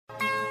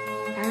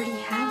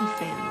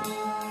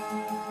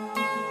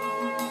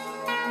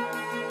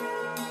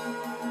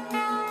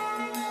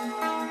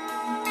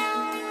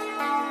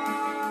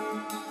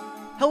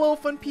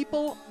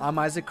people, I'm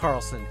Isaac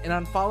Carlson, and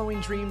on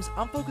Following Dreams,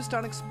 I'm focused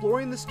on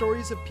exploring the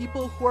stories of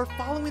people who are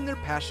following their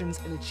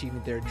passions and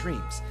achieving their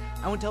dreams.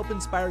 I want to help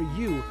inspire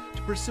you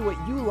to pursue what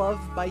you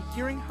love by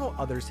hearing how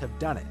others have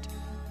done it.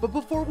 But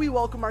before we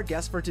welcome our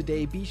guest for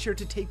today, be sure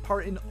to take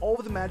part in all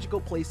of the magical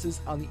places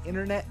on the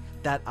internet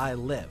that I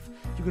live.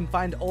 You can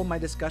find all my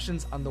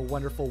discussions on the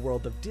wonderful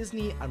world of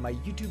Disney on my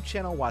YouTube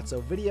channel,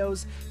 Wotso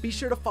Videos. Be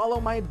sure to follow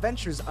my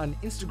adventures on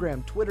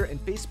Instagram, Twitter, and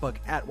Facebook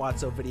at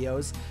Wotso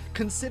Videos.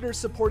 Consider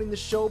supporting the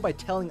show by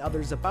telling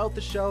others about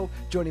the show,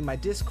 joining my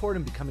Discord,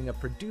 and becoming a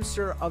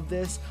producer of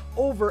this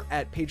over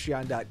at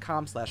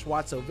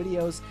patreon.com/Wotso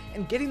Videos,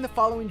 and getting the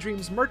Following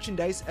Dreams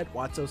merchandise at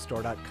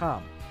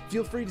wotsostore.com.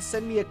 Feel free to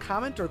send me a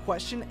comment or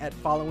question at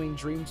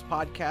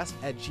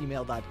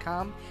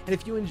followingdreamspodcast@gmail.com. And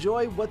if you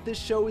enjoy what this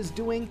show is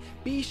doing,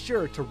 be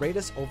sure to rate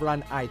us over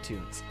on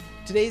iTunes.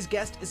 Today's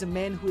guest is a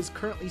man who has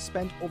currently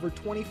spent over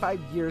 25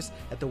 years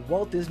at the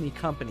Walt Disney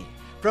Company.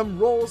 From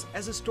roles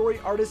as a story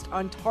artist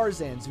on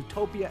Tarzan,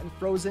 Zootopia, and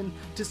Frozen,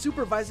 to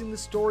supervising the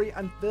story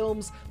on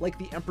films like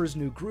The Emperor's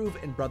New Groove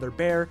and Brother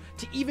Bear,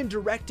 to even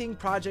directing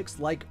projects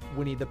like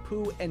Winnie the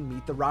Pooh and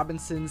Meet the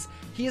Robinsons,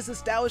 he has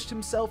established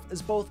himself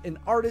as both an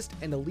artist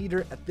and a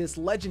leader at this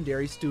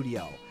legendary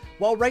studio.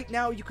 While right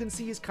now you can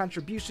see his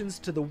contributions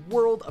to the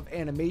world of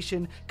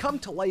animation come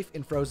to life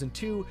in Frozen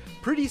 2,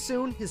 pretty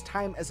soon his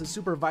time as a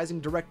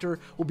supervising director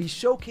will be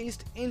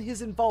showcased in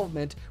his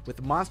involvement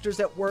with Monsters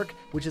at Work,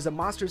 which is a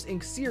Monsters,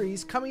 Inc.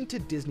 series coming to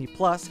Disney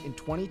Plus in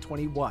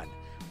 2021.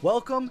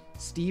 Welcome,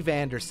 Steve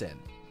Anderson.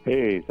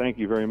 Hey, thank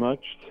you very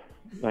much.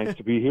 Nice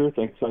to be here.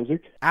 Thanks,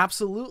 Isaac.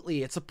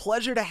 Absolutely. It's a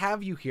pleasure to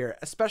have you here,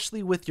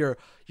 especially with your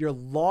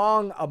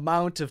long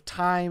amount of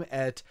time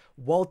at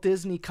Walt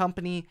Disney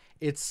Company.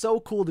 It's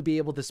so cool to be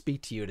able to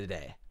speak to you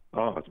today.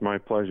 Oh, it's my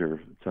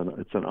pleasure.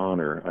 It's an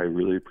honor. I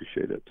really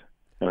appreciate it.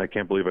 And I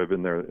can't believe I've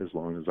been there as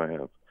long as I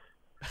have.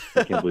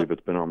 I can't believe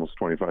it's been almost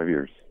 25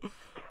 years.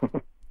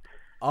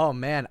 Oh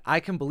man, I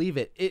can believe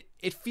it.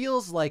 It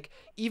feels like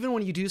even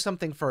when you do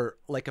something for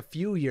like a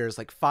few years,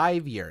 like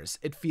 5 years,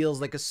 it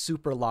feels like a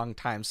super long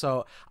time.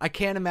 So I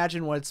can't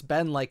imagine what it's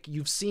been like.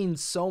 You've seen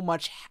so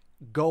much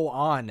go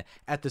on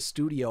at the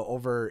studio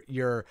over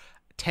your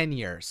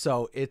tenure.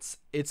 So it's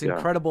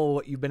incredible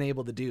what you've been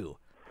able to do.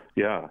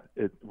 Yeah.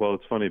 Well,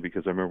 it's funny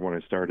because I remember when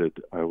I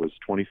started, I was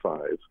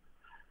 25,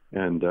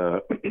 and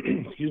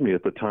excuse me,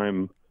 at the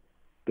time,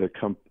 the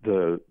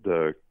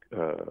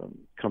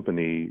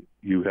company,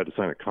 you had to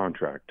sign a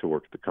contract to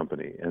work at the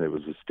company, and it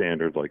was a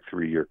standard like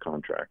 3-year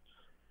contract.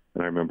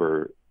 And I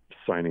remember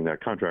signing that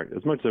contract.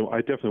 As much as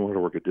I definitely wanted to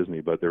work at Disney,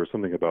 but there was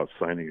something about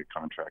signing a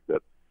contract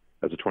that,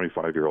 as a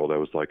 25-year-old, I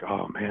was like,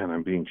 oh man,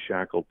 I'm being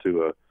shackled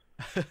to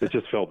it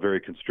just felt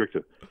very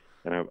constricted.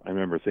 And I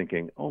remember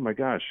thinking, oh my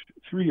gosh,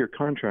 3-year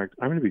contract.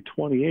 I'm going to be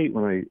 28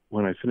 when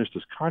I finish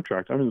this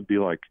contract. I'm going to be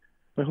like,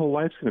 my whole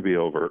life's going to be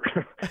over.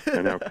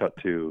 And now cut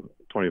to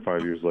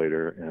 25 years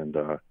later, and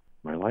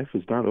my life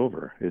is not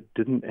over. It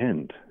didn't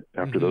end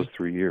after those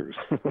 3 years.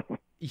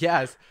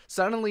 Yes.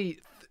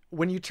 Suddenly,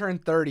 when you turn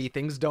 30,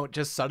 things don't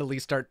just suddenly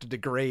start to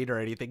degrade or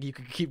anything. You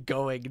can keep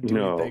going and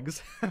doing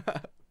things.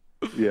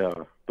 Yeah.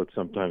 But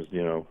sometimes,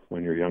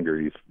 when you're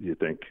younger, you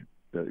think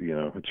that,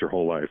 it's your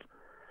whole life.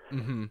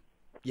 Mm-hmm.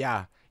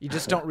 Yeah. You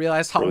just don't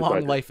realize how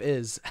long life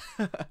is.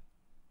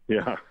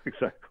 Yeah,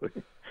 exactly.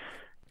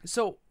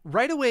 So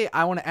right away,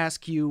 I want to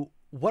ask you,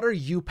 what are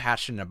you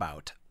passionate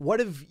about?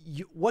 What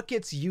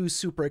gets you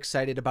super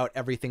excited about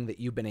everything that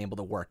you've been able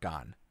to work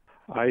on?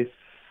 I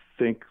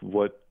think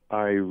the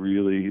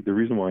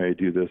reason why I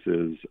do this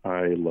is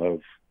I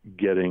love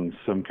getting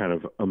some kind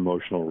of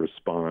emotional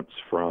response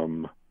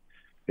from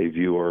a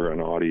viewer,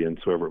 an audience,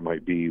 whoever it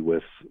might be,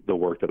 with the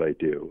work that I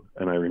do.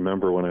 And I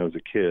remember when I was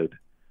a kid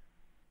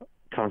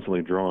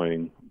constantly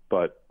drawing,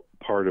 but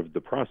part of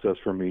the process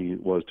for me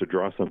was to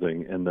draw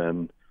something and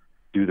then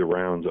do the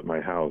rounds at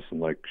my house and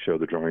like show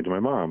the drawing to my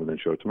mom and then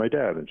show it to my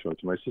dad and show it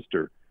to my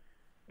sister.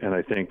 And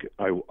I think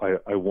I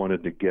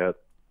wanted to get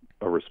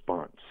a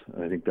response.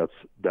 And I think that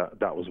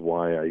was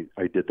why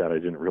I did that. I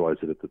didn't realize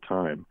it at the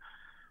time.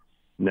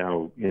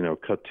 Now,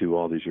 cut to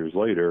all these years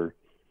later,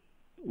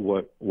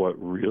 what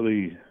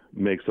really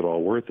makes it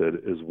all worth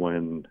it is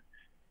when,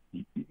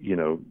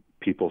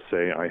 people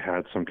say I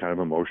had some kind of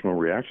emotional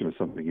reaction to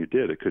something you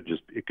did. It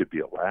could be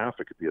a laugh.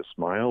 It could be a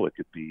smile. It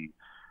could be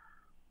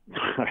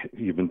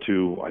even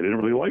to, I didn't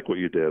really like what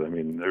you did. I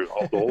mean, there's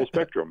the whole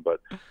spectrum,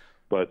 but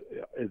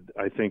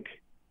I think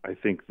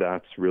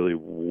that's really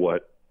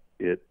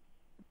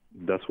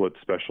that's what's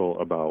special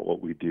about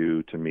what we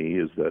do to me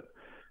is that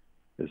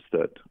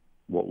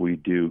what we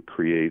do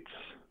creates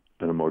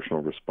an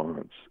emotional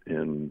response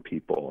in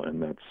people.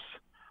 And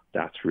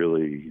that's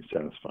really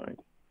satisfying.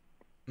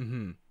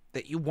 Mm-hmm.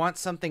 That you want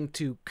something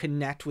to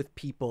connect with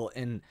people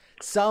in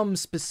some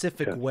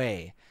specific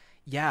way.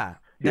 Yeah.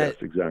 Yes,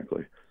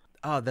 exactly.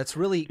 Oh, that's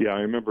really. Yeah, I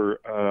remember.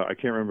 I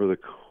can't remember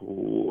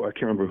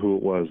who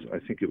it was. I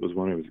think it was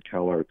when I was at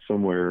CalArts.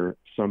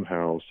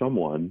 Somehow,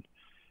 someone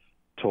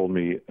told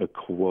me a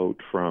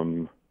quote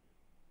from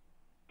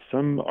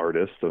some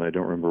artist, and I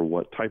don't remember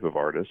what type of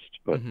artist,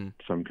 but Mm-hmm.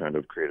 some kind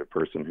of creative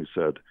person who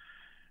said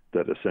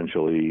that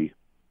essentially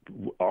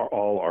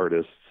all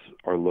artists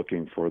are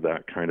looking for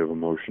that kind of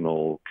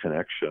emotional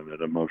connection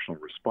and emotional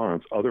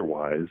response.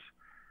 Otherwise,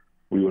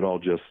 we would all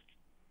just,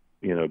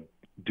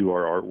 do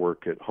our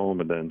artwork at home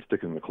and then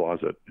stick it in the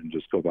closet and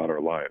just go about our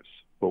lives.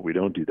 But we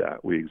don't do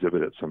that. We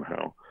exhibit it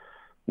somehow.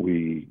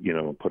 We,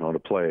 put on a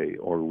play,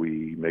 or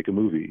we make a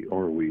movie,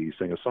 or we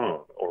sing a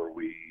song, or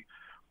we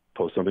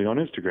post something on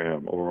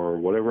Instagram, or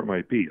whatever it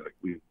might be. Like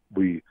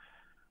we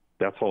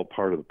that's all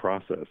part of the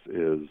process.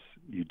 Is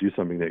you do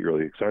something that you're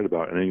really excited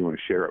about, and then you want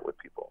to share it with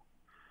people.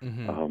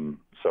 Mm-hmm.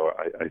 So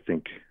I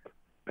think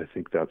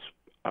that's.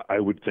 I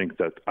would think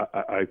that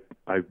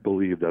I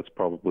believe that's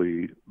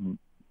probably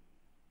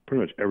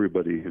pretty much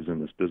everybody who's in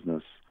this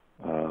business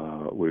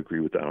would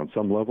agree with that on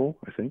some level,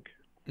 I think.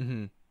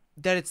 Mm-hmm.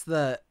 That it's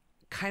the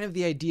kind of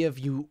the idea of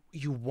you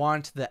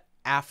want the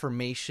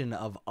affirmation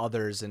of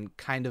others and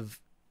kind of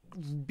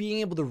being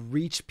able to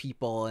reach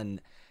people and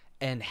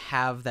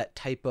have that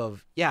type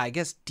of, I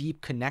guess,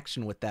 deep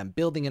connection with them,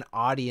 building an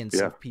audience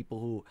of people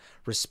who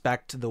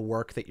respect the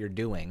work that you're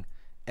doing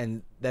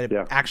and that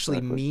it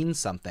actually means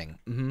something.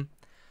 Mm-hmm.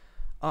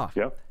 Oh,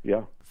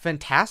 yeah.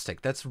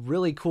 Fantastic. That's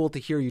really cool to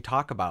hear you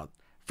talk about.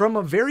 From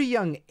a very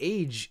young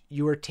age,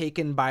 you were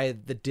taken by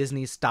the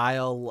Disney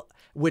style,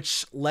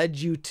 which led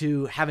you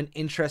to have an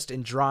interest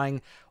in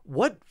drawing.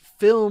 What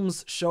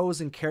films, shows,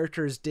 and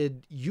characters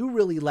did you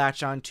really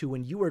latch onto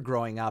when you were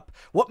growing up?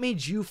 What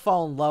made you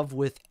fall in love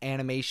with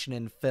animation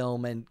and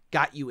film and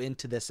got you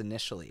into this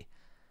initially?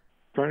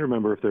 Trying to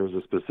remember if there was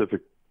a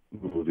specific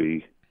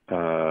movie.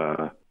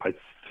 I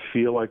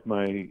feel like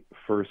my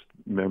first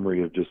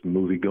memory of just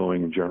movie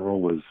going in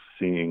general was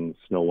seeing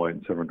Snow White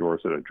and Seven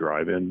Dwarfs at a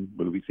drive-in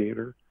movie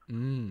theater.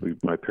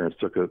 My parents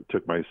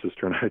took my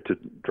sister and I to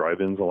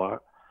drive-ins a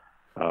lot.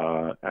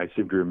 I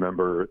seem to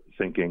remember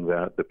thinking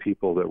that the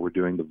people that were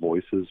doing the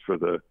voices for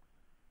the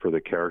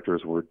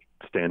characters were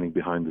standing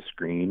behind the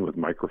screen with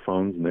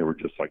microphones, and they were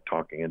just like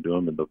talking into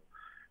them,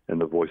 and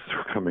the voices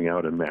were coming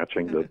out and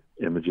matching the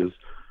images.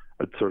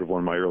 It's sort of one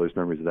of my earliest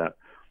memories of that.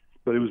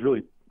 But it was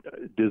really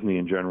Disney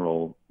in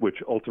general, which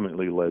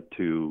ultimately led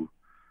to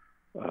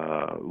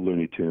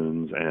Looney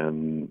Tunes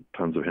and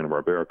tons of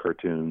Hanna-Barbera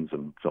cartoons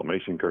and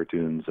Filmation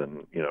cartoons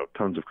and,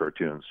 tons of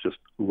cartoons. Just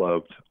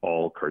loved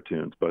all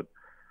cartoons. But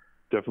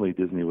definitely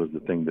Disney was the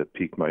thing that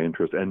piqued my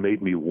interest and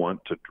made me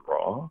want to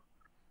draw.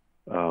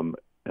 And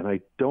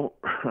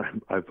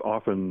I've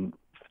often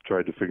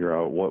tried to figure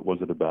out what was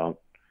it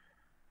about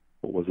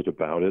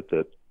it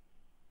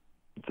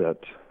that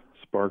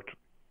sparked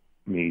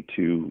me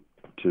to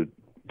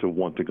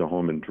want to go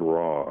home and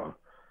draw.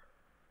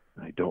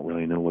 I don't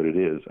really know what it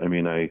is. I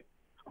mean,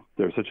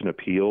 there's such an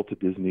appeal to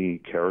Disney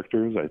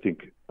characters. I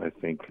think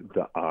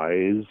the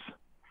eyes,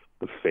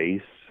 the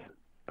face,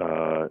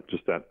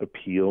 just that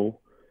appeal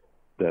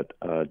that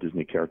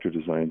Disney character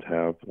designs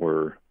have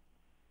was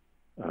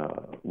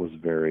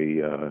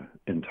very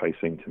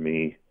enticing to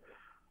me.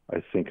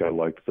 I think I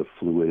liked the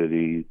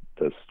fluidity,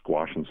 the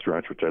squash and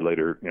stretch, which I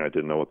later, I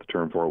didn't know what the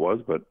term for it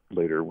was, but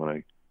later when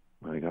I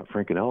got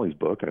Frank and Ellie's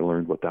book, I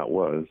learned what that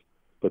was.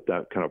 But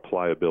that kind of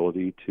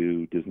pliability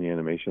to Disney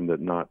animation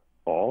that not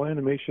all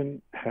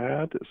animation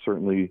had,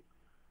 certainly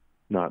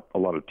not a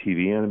lot of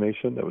TV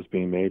animation that was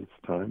being made at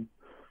the time.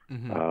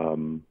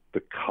 Mm-hmm.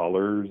 The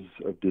colors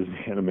of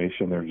Disney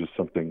animation, there's just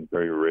something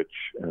very rich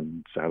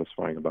and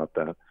satisfying about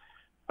that.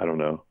 I don't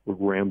know. We're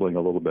rambling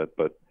a little bit,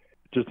 but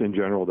just in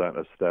general, that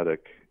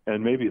aesthetic,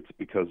 and maybe it's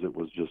because it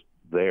was just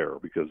there,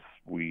 because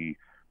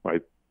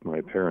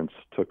my parents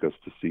took us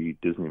to see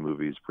Disney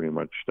movies pretty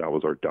much. That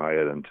was our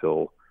diet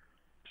until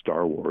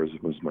Star Wars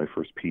was my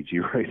first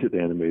PG-rated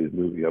animated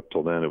movie. Up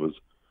till then, it was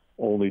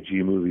only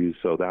G movies,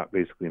 so that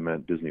basically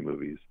meant Disney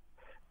movies.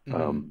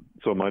 Mm-hmm.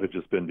 So it might have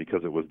just been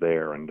because it was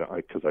there, and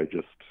I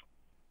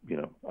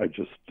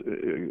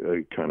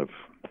kind of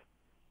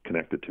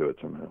connected to it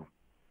somehow.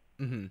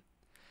 Mm-hmm.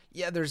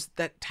 Yeah, there's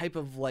that type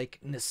of like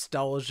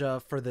nostalgia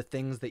for the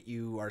things that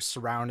you are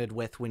surrounded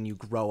with when you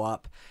grow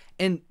up.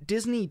 And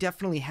Disney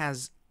definitely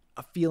has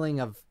a feeling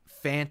of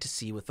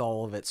fantasy with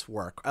all of its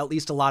work, at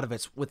least a lot of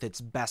it's with its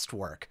best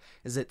work,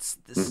 is it's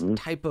this mm-hmm.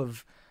 type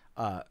of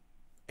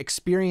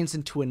experience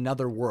into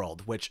another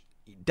world, which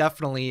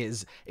definitely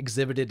is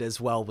exhibited as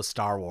well with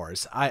Star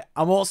Wars.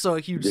 I'm also a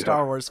huge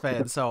Star Wars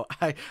fan, so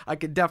I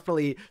could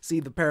definitely see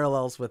the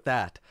parallels with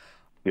that.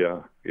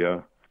 Yeah.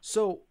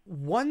 So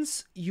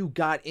once you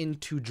got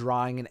into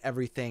drawing and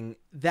everything,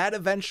 that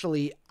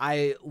eventually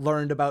I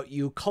learned about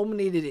you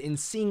culminated in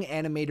seeing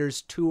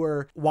animators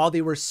tour while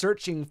they were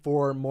searching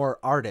for more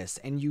artists.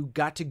 And you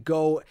got to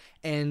go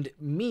and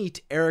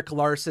meet Eric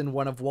Larson,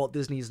 one of Walt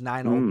Disney's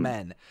 9 Old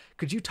Men.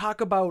 Could you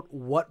talk about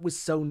what was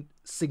so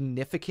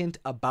significant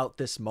about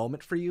this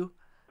moment for you?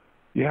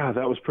 Yeah,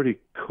 that was pretty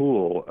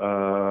cool.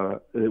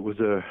 It was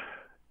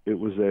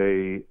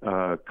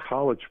a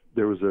college.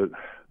 There was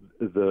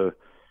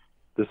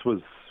This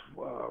was,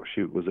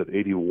 was it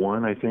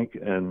 81, I think?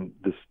 And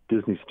this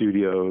Disney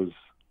Studios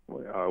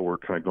were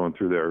kind of going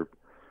through their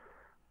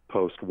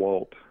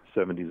post-Walt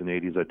 70s and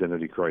 80s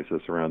identity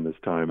crisis around this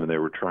time, and they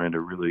were trying to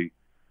really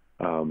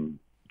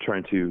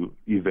trying to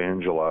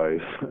evangelize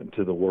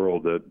to the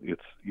world that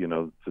it's,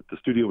 that the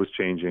studio was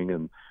changing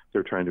and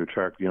they're trying to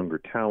attract younger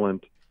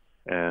talent,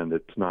 and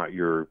it's not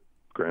your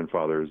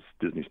grandfather's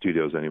Disney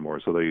Studios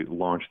anymore. So they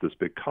launched this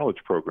big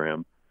college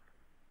program,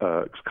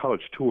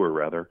 college tour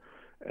rather,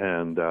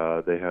 and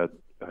they had,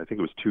 I think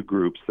it was 2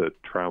 groups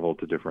that traveled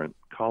to different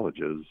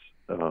colleges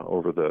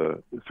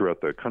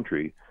throughout the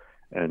country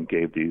and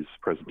gave these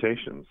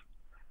presentations.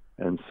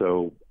 And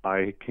so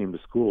I came to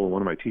school, and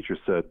one of my teachers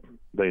said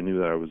they knew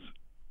that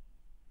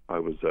I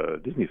was a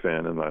Disney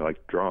fan and I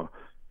liked to draw,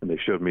 and they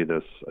showed me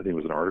this, I think it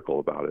was an article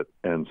about it.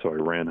 And so I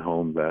ran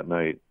home that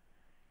night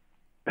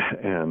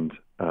and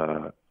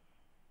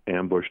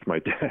ambushed my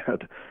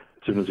dad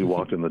as soon as he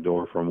walked in the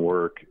door from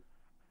work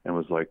and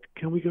was like,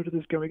 "Can we go to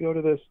this? Can we go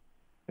to this?"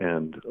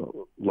 And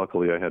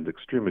luckily I had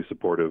extremely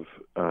supportive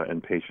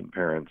and patient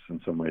parents.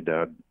 And so my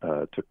dad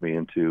took me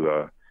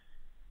into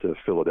to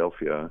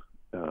Philadelphia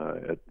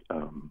at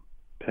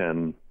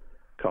Penn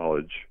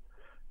College,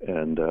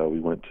 and we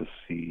went to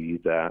see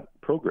that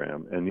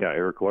program. And yeah,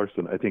 Erik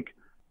Larson, I think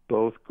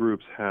both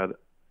groups had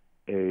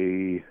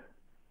a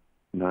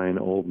 9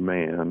 old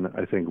man.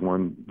 I think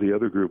the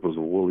other group was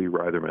Wooly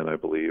Reitherman, I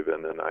believe,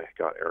 and then I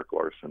got Erik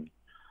Larson.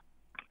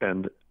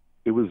 And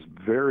it was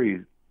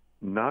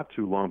not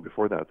too long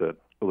before that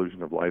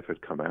Illusion of Life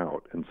had come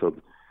out. And so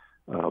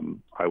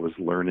I was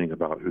learning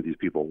about who these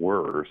people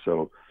were.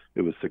 So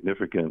it was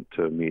significant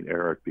to meet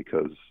Erik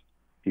because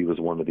he was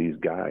one of these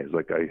guys.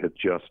 Like, I had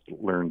just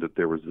learned that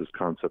there was this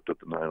concept of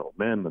the 9 old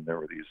men, and there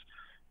were these,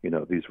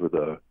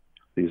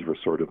 these were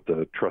sort of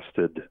the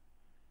trusted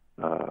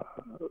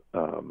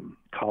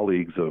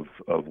colleagues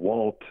of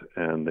Walt,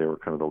 and they were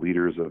kind of the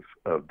leaders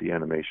of the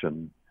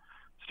animation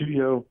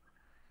studio.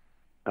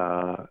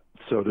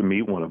 So to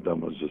meet one of them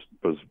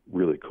was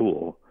really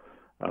cool.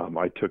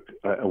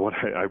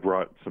 I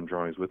brought some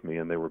drawings with me,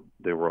 and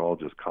they were all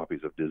just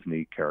copies of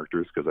Disney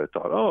characters because I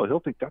thought, oh,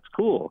 he'll think that's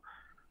cool.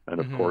 And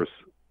of course,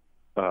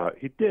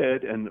 he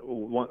did. And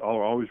I'll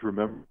always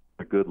remember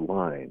a good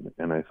line.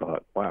 And I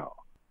thought, wow,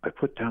 I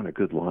put down a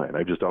good line.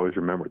 I just always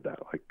remembered that.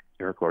 Like,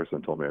 Erik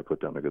Larson told me I put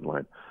down a good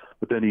line.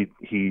 But then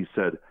he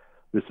said,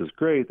 "This is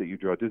great that you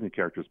draw Disney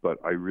characters, but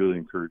I really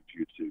encourage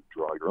you to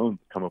draw your own,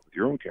 come up with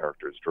your own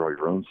characters, draw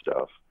your own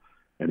stuff."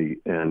 And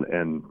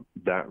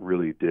that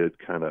really did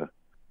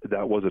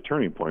that was a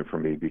turning point for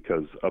me,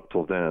 because up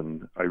till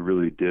then I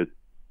really did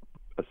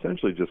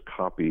essentially just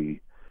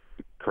copy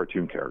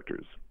cartoon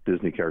characters,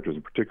 Disney characters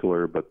in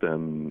particular, but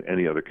then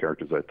any other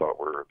characters I thought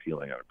were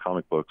appealing out of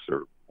comic books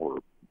or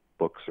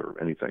books or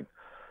anything,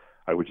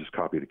 I would just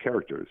copy the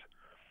characters.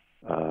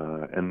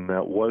 And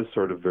that was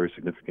sort of very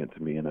significant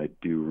to me, and I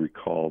do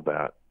recall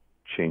that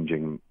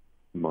changing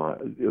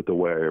the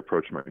way I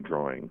approached my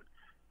drawing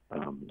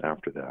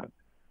after that.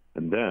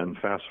 And then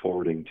fast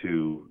forwarding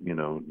to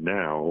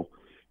now,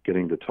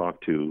 getting to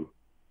talk to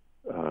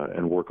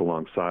and work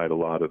alongside a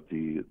lot of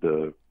these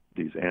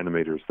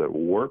animators that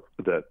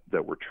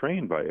were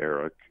trained by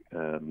Erik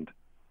and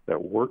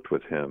that worked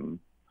with him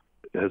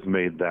has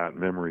made that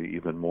memory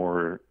even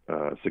more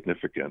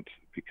significant,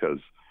 because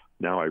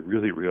now I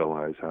really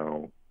realize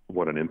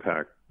what an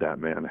impact that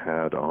man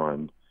had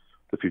on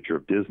the future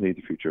of Disney,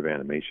 the future of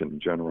animation in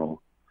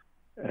general.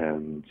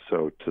 And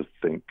so to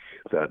think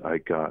that I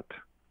got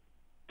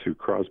to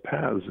cross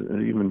paths,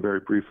 even very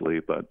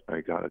briefly, but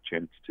I got a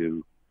chance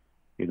to,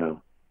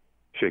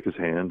 shake his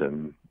hand,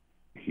 and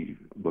he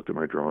looked at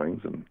my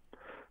drawings and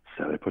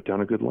said I put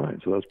down a good line.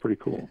 So that was pretty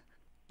cool.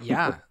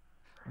 Yeah.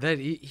 That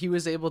he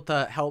was able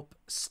to help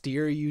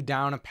steer you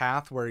down a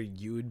path where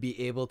you would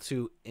be able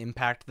to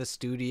impact the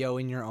studio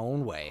in your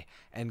own way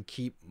and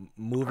keep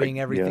moving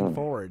everything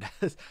forward.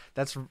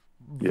 That's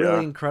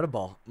really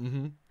incredible.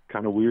 Mm-hmm.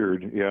 Kind of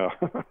weird. Yeah.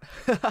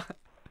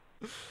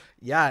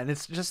 Yeah, and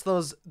it's just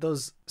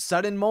those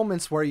sudden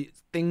moments where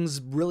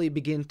things really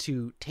begin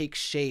to take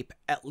shape,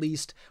 at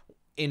least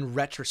in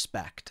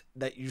retrospect,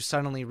 that you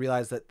suddenly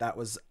realize that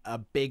was a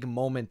big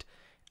moment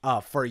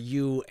for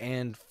you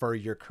and for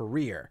your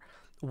career.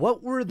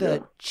 What were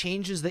the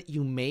changes that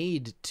you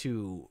made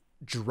to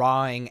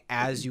drawing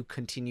as you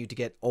continued to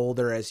get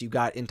older, as you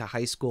got into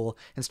high school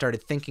and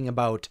started thinking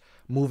about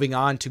moving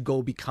on to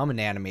go become an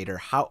animator?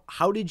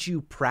 How did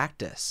you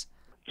practice?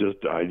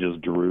 I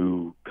just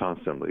drew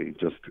constantly,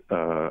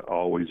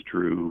 always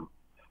drew.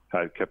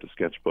 I kept a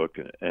sketchbook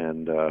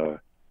and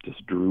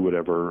just drew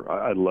whatever.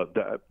 I loved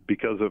that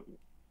because of,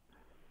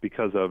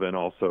 and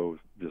also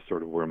just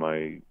sort of where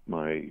my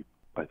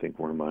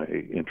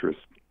interest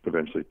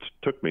eventually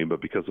took me,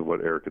 but because of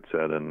what Erik had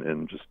said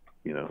and just,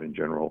 in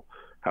general,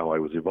 how I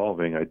was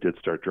evolving, I did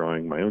start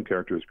drawing my own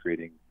characters,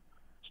 creating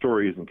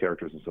stories and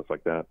characters and stuff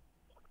like that.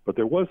 But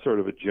there was sort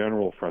of a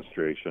general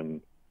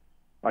frustration.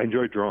 I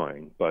enjoyed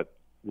drawing, but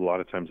a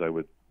lot of times I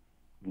would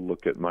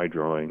look at my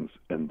drawings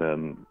and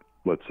then,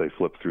 let's say,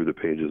 flip through the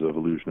pages of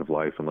Illusion of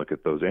Life and look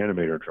at those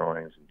animator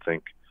drawings and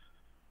think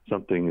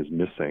something is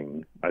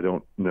missing. I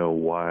don't know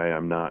why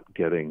I'm not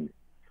getting,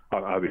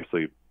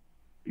 obviously,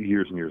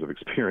 years and years of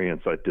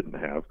experience I didn't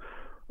have.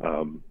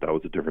 That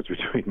was the difference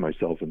between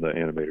myself and the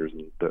animators,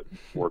 and that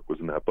work was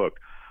in that book.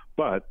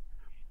 But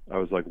I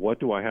was like, what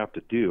do I have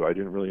to do? I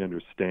didn't really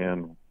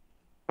understand.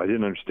 I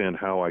didn't understand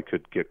how I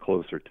could get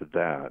closer to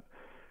that.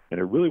 And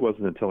it really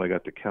wasn't until I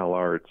got to Cal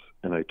Arts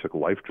and I took a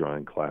life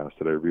drawing class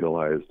that I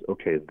realized,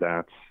 okay,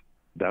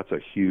 that's a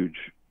huge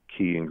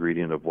key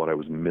ingredient of what I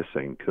was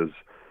missing, because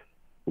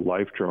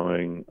life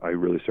drawing, I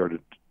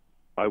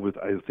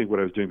think what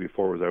I was doing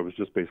before was I was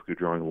just basically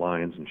drawing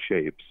lines and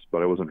shapes,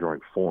 but I wasn't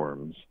drawing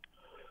forms.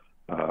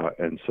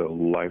 And so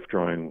life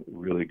drawing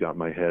really got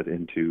my head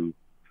into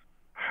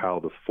how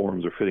the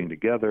forms are fitting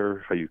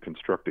together, how you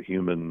construct a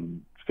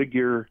human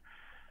figure,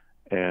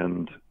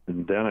 and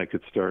then I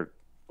could start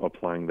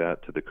applying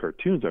that to the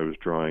cartoons I was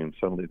drawing.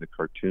 Suddenly the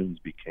cartoons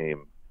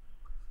became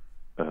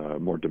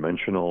more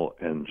dimensional,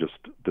 and just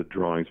the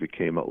drawings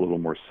became a little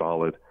more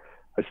solid.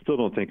 I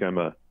still think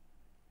I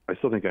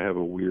have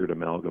a weird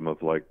amalgam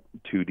of like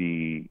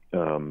 2D,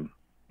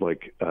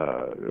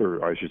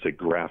 or I should say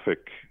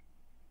graphic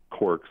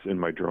quirks in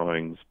my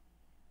drawings,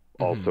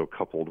 also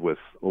coupled with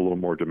a little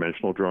more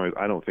dimensional drawings.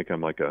 I don't think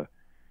I'm like a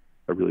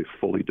really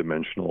fully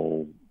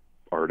dimensional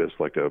artist,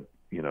 like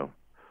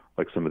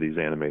some of these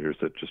animators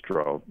that just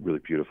draw really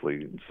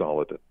beautifully and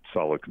solid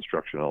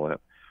construction and all that.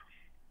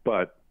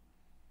 But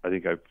I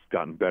think I've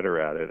gotten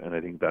better at it, and I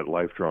think that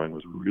life drawing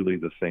was really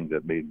the thing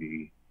that made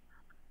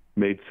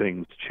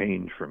things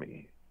change for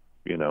me.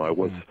 I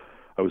was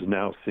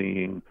now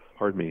seeing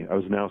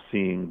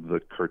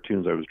the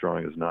cartoons I was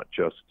drawing as not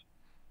just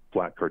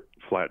flat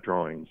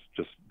drawings,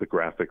 just the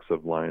graphics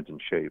of lines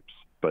and shapes,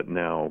 but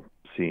now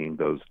seeing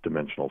those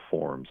dimensional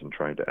forms and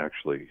trying to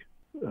actually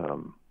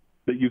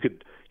that you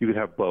could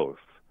have both.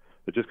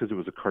 But just because it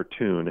was a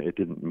cartoon, it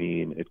didn't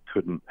mean it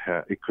couldn't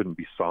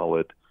be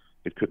solid.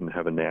 It couldn't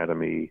have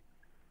anatomy.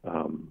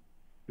 It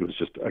was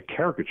just a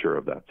caricature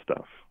of that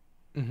stuff.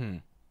 Mm-hmm.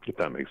 If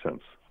that makes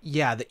sense.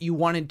 Yeah, that you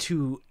wanted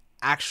to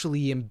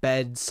actually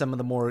embed some of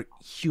the more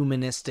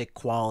humanistic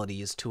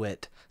qualities to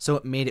it, so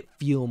it made it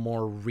feel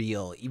more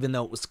real, even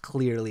though it was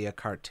clearly a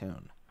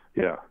cartoon.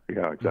 Yeah,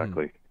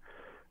 exactly.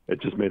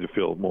 It just made it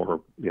feel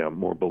more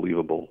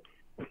believable.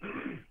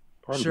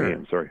 Pardon Sure. me,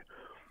 I'm sorry.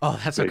 Oh,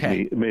 that's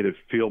okay. It made it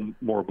feel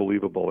more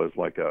believable as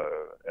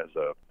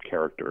a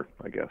character,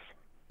 I guess.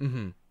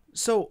 Mm-hmm.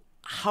 So,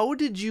 how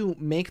did you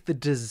make the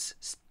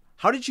decision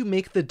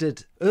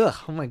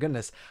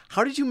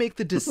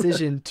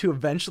to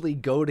eventually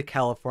go to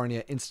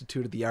California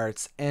Institute of the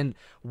Arts, and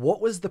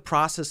what was the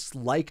process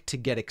like to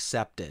get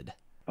accepted?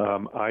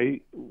 Our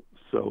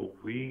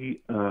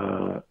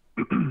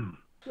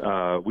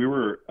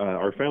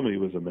family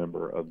was a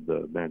member of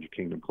the Magic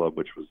Kingdom Club,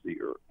 which was the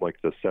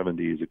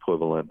 70s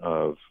equivalent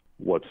of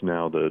what's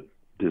now the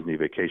Disney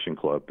Vacation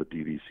Club, the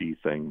DVC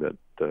thing that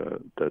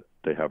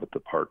they have at the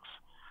parks.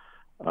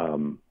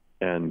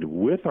 And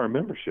with our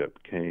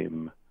membership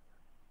came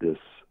a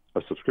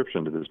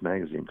subscription to this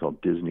magazine called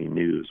Disney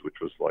News,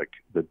 which was like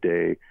the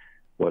day,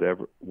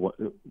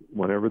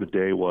 whenever the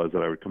day was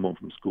that I would come home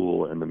from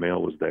school and the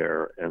mail was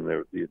there and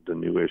the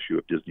new issue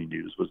of Disney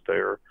News was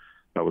there.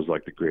 That was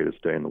like the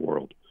greatest day in the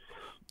world,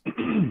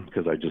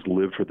 because I just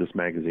lived for this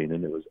magazine,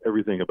 and it was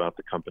everything about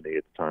the company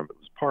at the time. It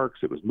was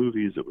parks, it was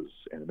movies, it was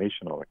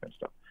animation, all that kind of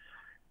stuff.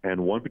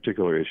 And one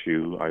particular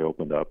issue I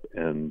opened up,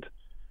 and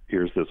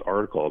here's this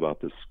article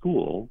about this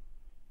school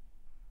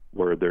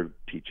where they're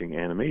teaching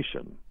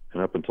animation.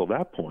 And up until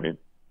that point,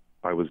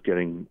 I was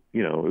getting,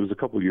 it was a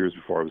couple of years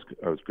before I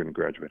was going to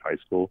graduate high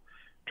school,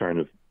 trying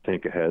to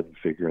think ahead,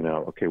 figuring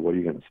out, okay, what are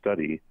you going to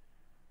study?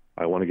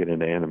 I want to get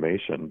into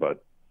animation,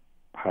 but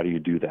how do you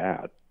do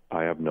that?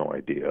 I have no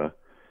idea.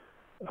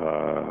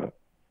 I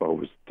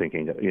was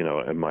thinking,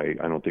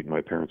 I don't think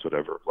my parents would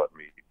ever let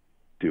me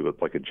do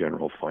it like a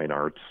general fine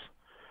arts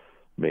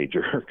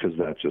major, because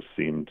that just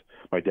seemed,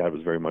 my dad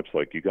was very much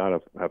like, you got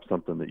to have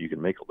something that you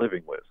can make a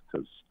living with,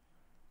 because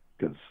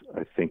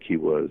I think he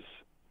was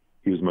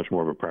much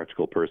more of a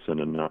practical person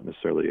and not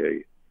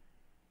necessarily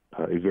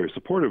he's very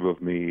supportive of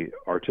me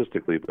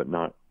artistically, but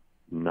not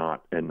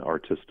an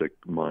artistic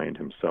mind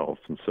himself.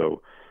 And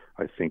so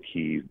I think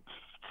he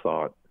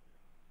thought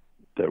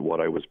that what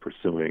I was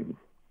pursuing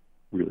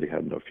really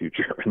had no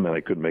future and that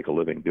I couldn't make a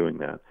living doing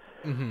that.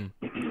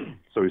 Mm-hmm.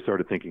 So we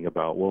started thinking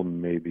about, well,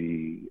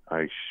 maybe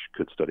I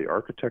could study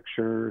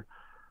architecture.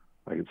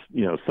 I could,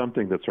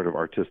 something that's sort of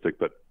artistic,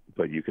 but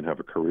you can have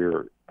a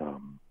career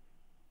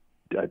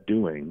at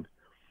doing.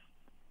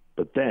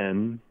 But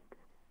then,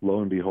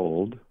 lo and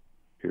behold,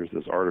 here's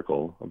this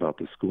article about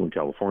this school in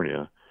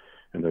California,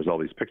 and there's all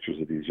these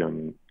pictures of these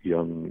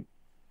young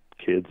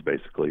kids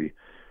basically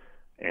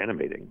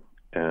animating.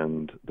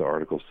 And the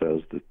article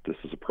says that this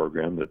is a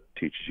program that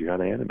teaches you how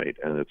to animate,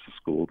 and it's a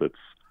school that's,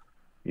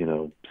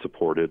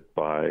 supported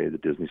by the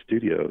Disney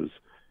Studios.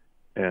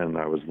 And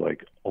I was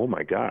like, oh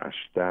my gosh,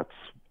 there's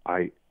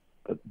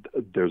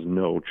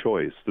no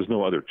choice. There's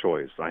no other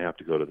choice. I have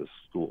to go to this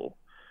school.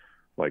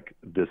 Like,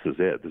 this is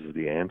it. This is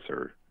the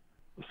answer.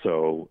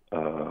 So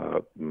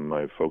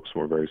my folks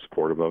were very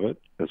supportive of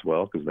it as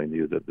well, because they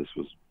knew that this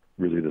was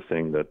really the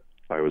thing that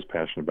I was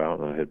passionate about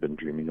and I had been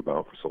dreaming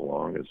about for so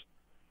long, is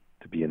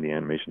to be in the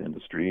animation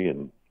industry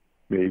and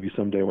maybe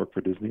someday work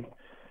for Disney.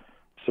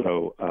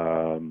 So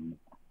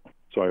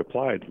so I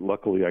applied.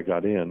 Luckily, I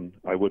got in.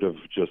 I would have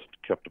just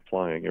kept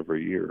applying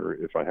every year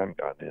if I hadn't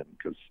gotten in,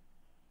 because,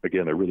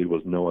 again, there really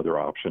was no other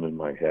option in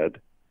my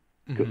head.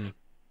 Because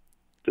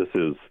this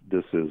is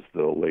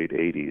the late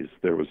 '80s.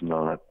 There was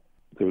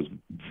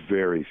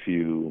very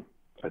few.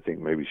 I think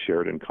maybe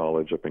Sheridan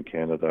College up in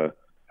Canada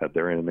had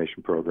their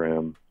animation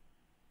program.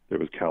 There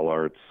was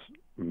CalArts.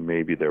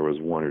 Maybe there was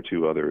one or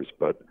two others,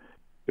 but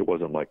it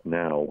wasn't like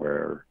now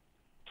where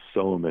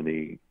so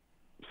many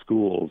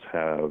schools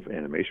have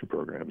animation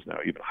programs now.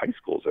 Even high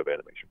schools have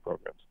animation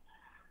programs.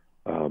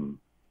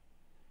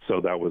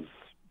 So that was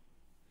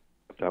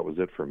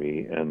it for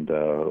me. And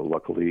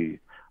luckily,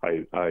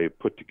 I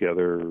put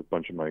together a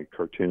bunch of my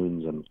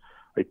cartoons, and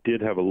I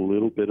did have a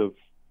little bit of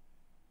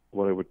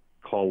what I would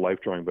call life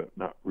drawing, but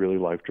not really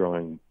life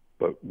drawing.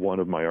 But one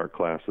of my art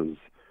classes,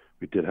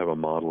 we did have a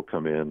model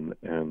come in,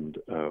 and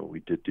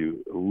we did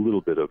do a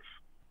little bit of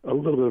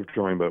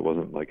drawing, but it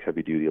wasn't like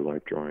heavy duty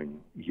life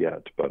drawing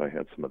yet. But I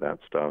had some of that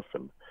stuff,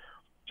 and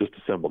just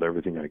assembled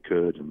everything I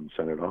could and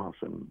sent it off.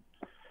 And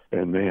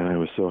man, I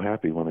was so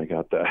happy when I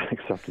got that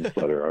acceptance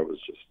letter. I was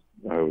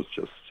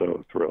just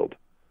so thrilled.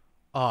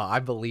 Oh, I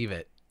believe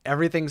it.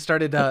 Everything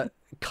started to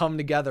come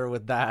together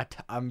with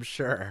that, I'm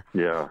sure.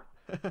 Yeah.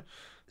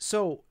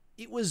 So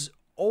it was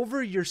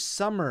over your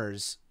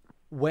summers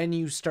when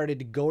you started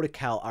to go to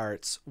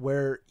CalArts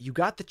where you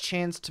got the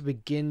chance to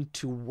begin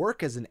to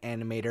work as an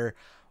animator.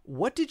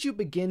 What did you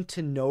begin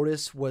to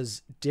notice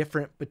was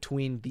different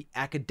between the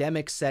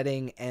academic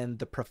setting and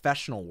the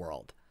professional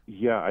world?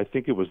 Yeah, I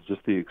think it was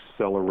just the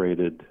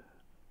accelerated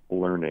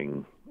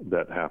learning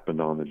that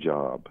happened on the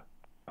job.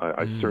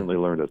 I certainly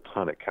learned a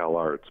ton at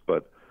CalArts,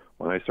 but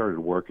when I started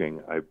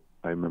working, I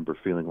remember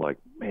feeling like,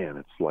 man,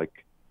 it's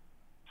like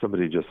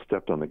somebody just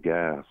stepped on the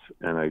gas,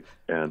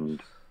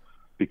 and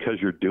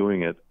because you're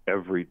doing it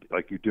every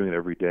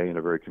day in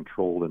a very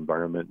controlled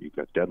environment, you've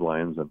got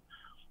deadlines, and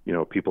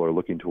people are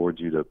looking towards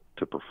you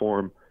to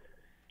perform.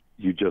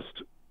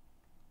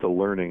 The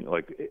learning,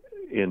 like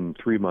in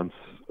 3 months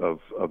of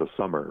a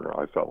summer,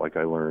 I felt like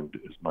I learned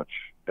as much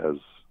as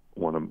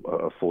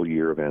a full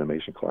year of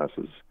animation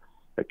classes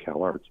at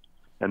CalArts.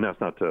 And that's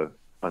not to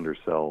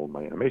undersell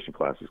my animation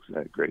classes, because I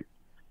had great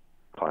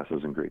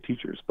classes and great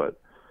teachers,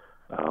 but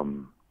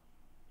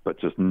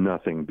just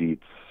nothing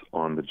beats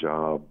on the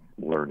job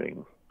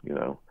learning,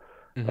 So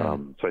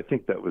I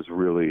think that was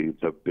really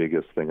the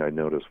biggest thing I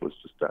noticed, was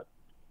just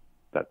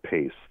that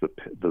pace.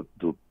 The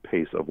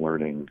pace of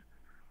learning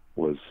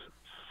was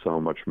so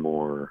much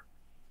more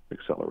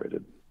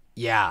accelerated.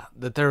 Yeah,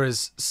 that there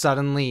was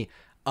suddenly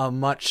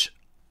kind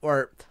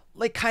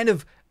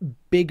of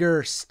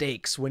bigger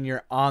stakes when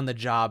you're on the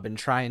job and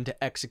trying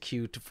to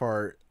execute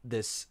for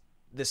this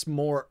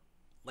more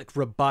like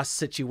robust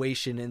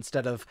situation,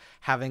 instead of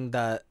having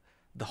the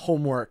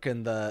homework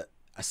and the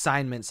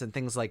assignments and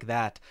things like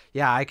that.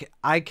 Yeah,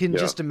 I can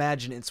just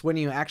imagine it's when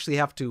you actually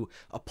have to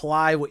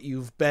apply what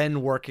you've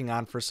been working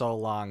on for so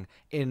long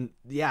in,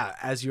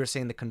 as you were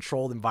saying, the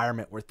controlled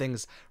environment where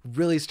things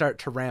really start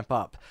to ramp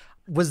up.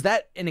 Was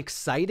that an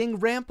exciting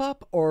ramp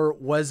up, or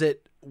was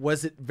it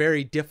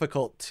very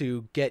difficult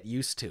to get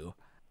used to?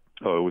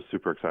 Oh, it was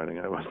super exciting.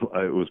 It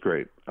was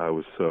great. I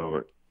was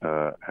so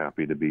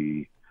happy to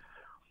be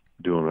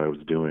doing what I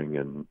was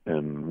doing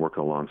and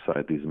working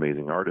alongside these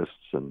amazing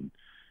artists, and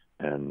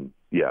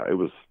yeah, it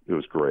was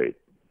great.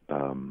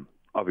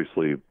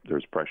 Obviously,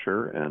 there's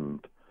pressure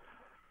and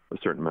a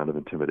certain amount of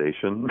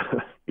intimidation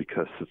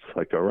because it's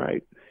like, all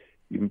right,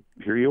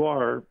 here you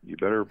are. You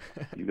got to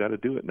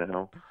do it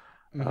now.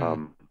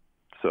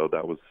 So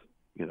that was,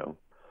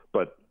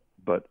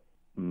 but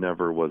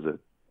never was it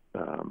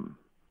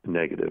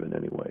negative in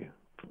any way.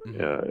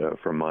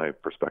 From my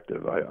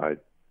perspective, I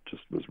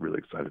just was really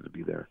excited to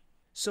be there.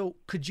 So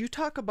could you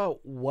talk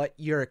about what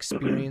your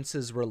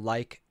experiences were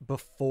like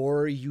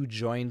before you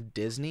joined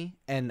Disney,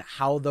 and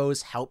how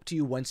those helped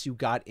you once you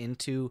got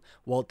into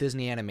Walt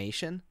Disney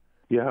Animation?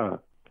 Yeah.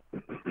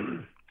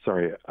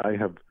 Sorry, I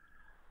have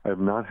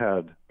not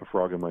had a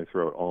frog in my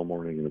throat all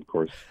morning, and of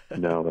course,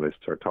 now that I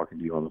start talking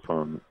to you on the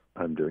phone,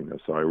 I'm doing this,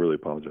 so I really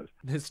apologize.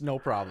 It's no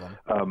problem.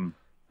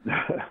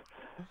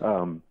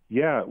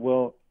 Yeah,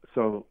 well,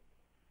 so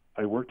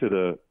I worked at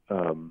the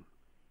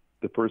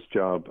first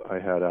job I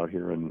had out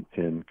here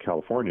in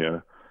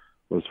California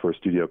was for a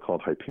studio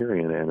called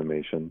Hyperion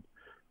Animation,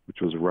 which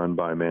was run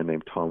by a man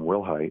named Tom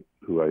Wilhite,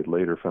 who I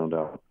later found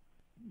out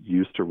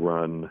used to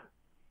run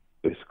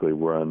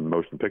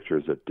motion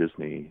pictures at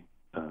Disney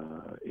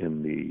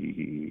in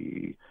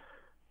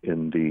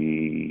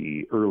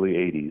the early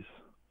 80s.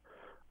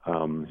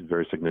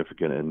 Very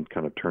significant in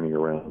kind of turning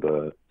around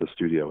the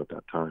studio at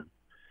that time.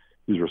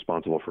 He was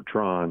responsible for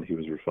Tron. He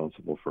was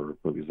responsible for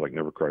movies like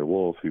Never Cry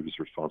Wolf. He was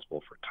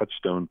responsible for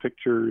Touchstone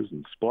Pictures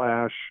and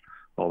Splash,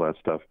 all that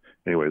stuff.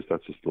 Anyways,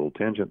 that's just a little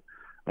tangent.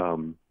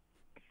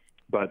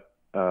 But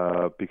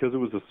because it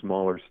was a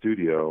smaller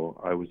studio,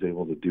 I was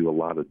able to do a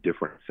lot of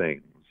different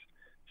things.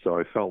 So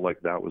I felt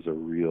like that was a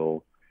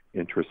real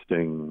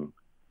interesting,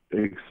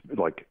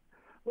 like,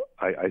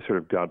 I sort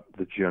of got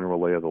the general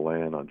lay of the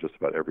land on just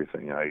about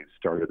everything. I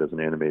started as an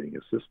animating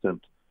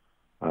assistant.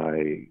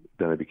 Then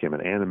I became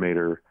an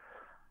animator.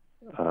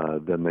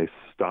 Then they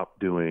stopped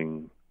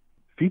doing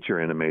feature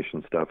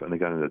animation stuff, and they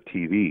got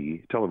into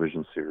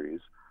television series.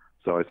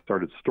 So I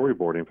started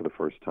storyboarding for the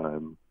first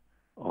time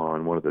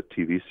on one of the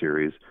TV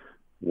series.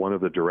 One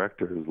of the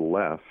directors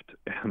left,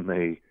 and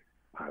they,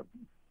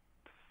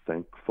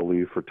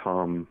 thankfully for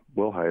Tom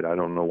Wilhite, I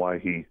don't know why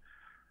he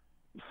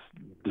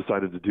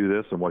decided to do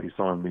this and what he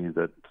saw in me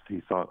that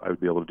he thought I would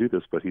be able to do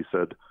this, but he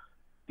said, "Do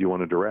you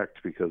want to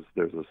direct? Because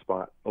there's a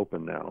spot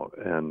open now,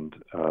 and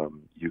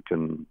you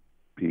can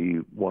be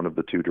one of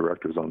the two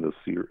directors on this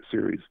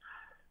series."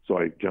 So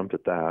I jumped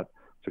at that.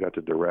 So I got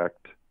to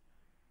direct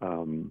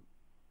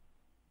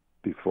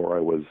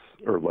before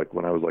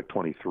when I was like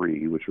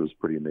 23, which was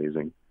pretty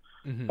amazing.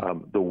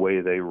 Mm-hmm. The way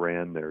they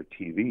ran their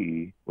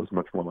TV was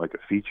much more like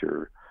a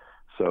feature.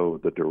 So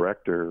the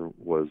director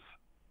was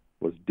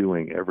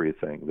doing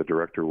everything. The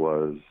director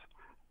was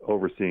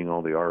overseeing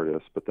all the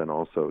artists, but then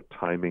also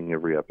timing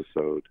every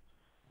episode.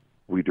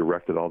 We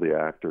directed all the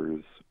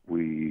actors.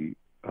 We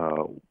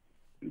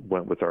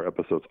went with our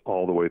episodes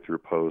all the way through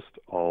post,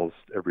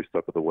 every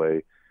step of the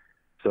way.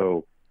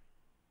 So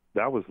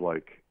that was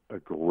like a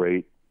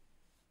great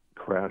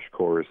crash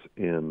course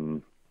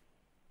in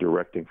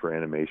directing for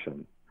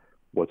animation.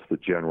 What's the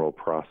general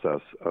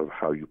process of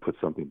how you put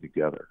something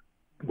together?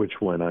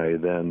 Which when I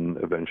then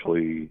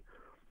eventually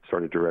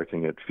started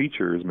directing at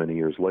features many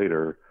years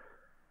later,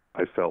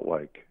 I felt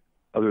like,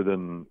 other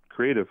than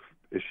creative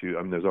issue,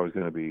 I mean, there's always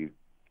going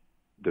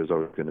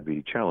to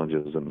be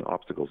challenges and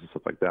obstacles and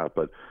stuff like that.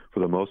 But for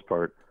the most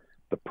part,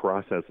 the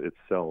process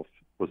itself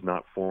was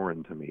not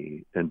foreign to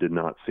me and did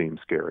not seem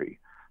scary.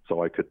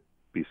 So I could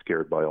be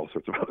scared by all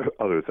sorts of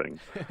other things.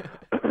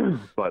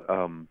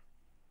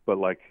 but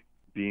like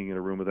being in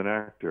a room with an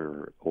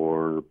actor,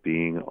 or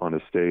being on a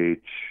stage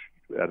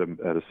at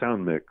a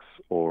sound mix,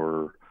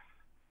 or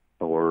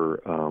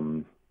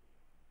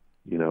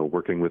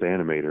working with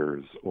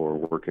animators, or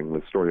working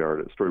with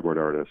storyboard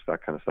artists,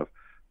 that kind of stuff.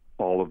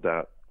 All of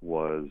that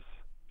was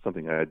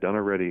something I had done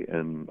already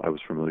and I was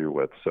familiar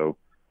with. So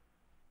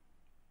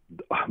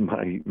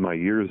my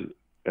years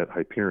at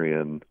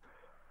Hyperion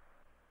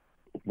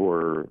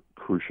were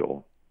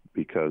crucial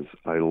because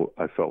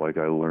I felt like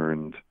I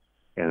learned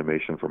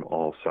animation from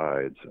all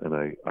sides,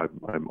 and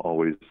I'm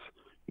always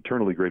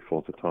eternally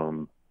grateful to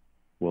Tom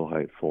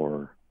Wilhite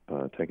for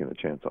taking a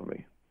chance on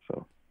me.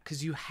 So.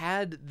 Because you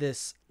had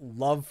this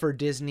love for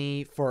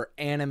Disney, for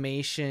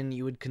animation,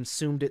 you had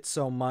consumed it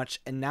so much,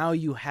 and now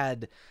you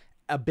had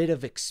a bit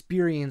of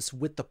experience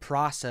with the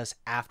process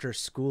after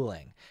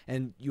schooling,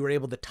 and you were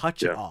able to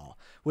touch it all,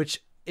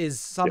 which is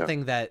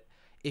something that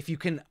if you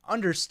can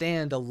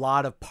understand a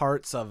lot of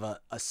parts of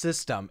a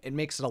system, it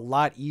makes it a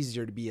lot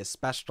easier to be a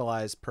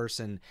specialized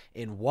person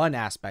in one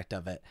aspect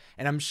of it.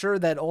 And I'm sure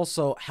that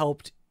also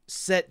helped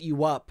set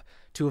you up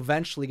to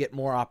eventually get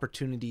more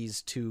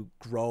opportunities to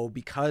grow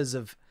because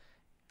of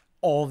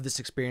all of this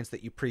experience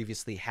that you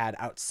previously had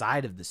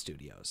outside of the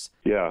studios.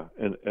 Yeah.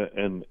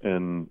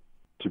 And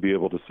to be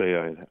able to say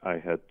I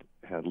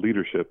had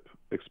leadership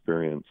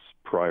experience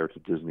prior to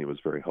Disney was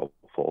very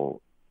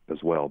helpful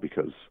as well,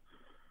 because,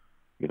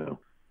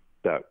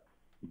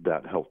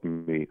 that helped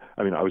me.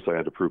 I mean, obviously I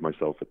had to prove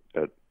myself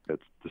at the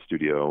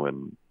studio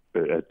and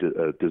at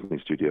Disney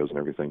Studios and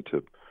everything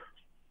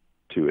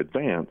to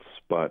advance,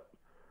 but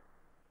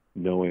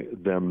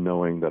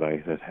knowing that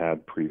I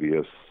had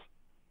previous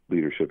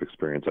leadership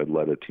experience, I'd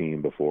led a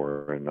team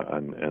before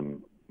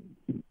and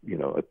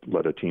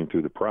led a team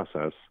through the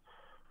process,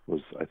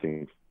 was, I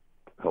think,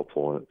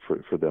 helpful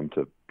for them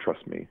to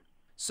trust me.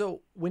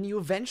 So when you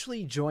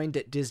eventually joined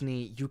at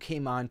Disney, you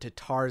came on to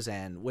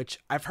Tarzan, which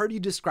I've heard you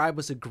describe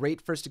was a great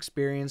first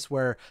experience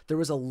where there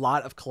was a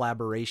lot of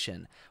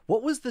collaboration.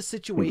 What was the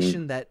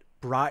situation that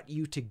brought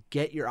you to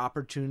get your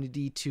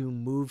opportunity to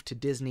move to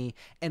Disney,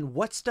 and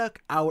what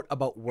stuck out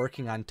about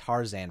working on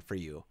Tarzan for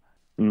you?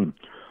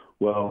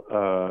 Well,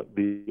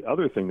 the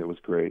other thing that was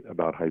great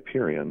about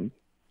Hyperion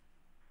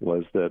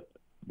was that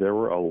there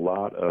were a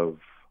lot of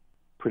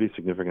pretty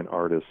significant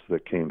artists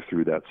that came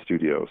through that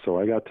studio. So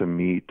I got to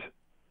meet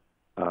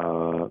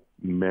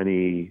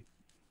many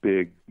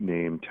big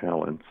name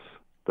talents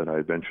that I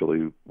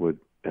eventually would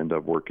end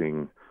up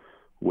working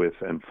with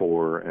and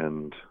for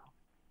and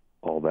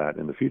all that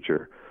in the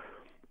future.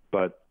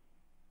 But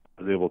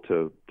I was able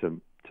to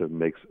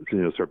make,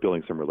 start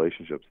building some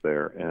relationships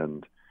there.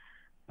 And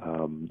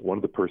one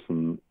of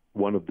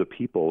the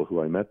people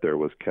who I met there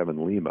was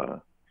Kevin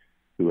Lima,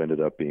 who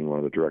ended up being one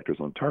of the directors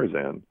on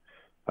Tarzan.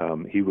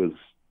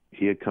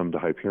 He had come to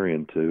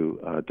Hyperion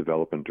to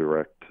develop and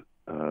direct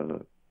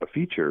a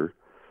feature,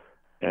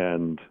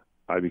 and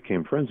I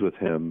became friends with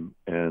him,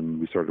 and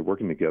we started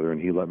working together.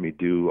 And he let me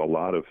do a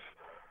lot of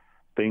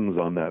things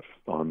on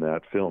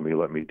that film. He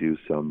let me do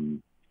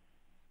some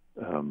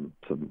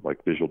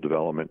like visual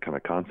development kind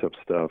of concept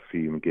stuff. He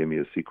even gave me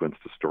a sequence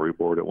to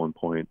storyboard at one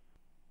point.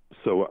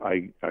 so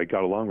I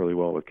got along really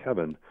well with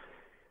Kevin.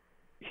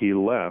 He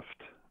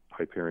left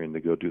Hyperion to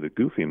go do the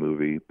Goofy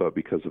movie, but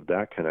because of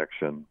that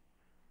connection,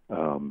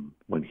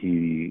 when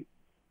he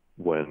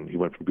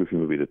went from Goofy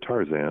movie to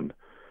Tarzan,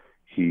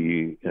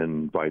 he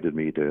invited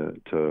me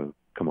to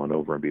come on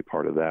over and be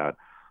part of that.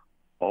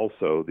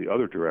 Also, the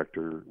other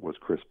director was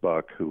Chris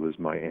Buck, who was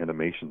my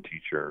animation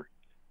teacher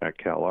at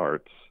Cal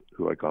Arts,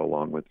 who I got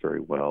along with very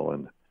well,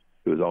 and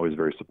who was always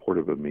very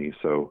supportive of me.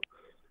 So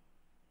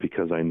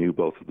because I knew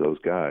both of those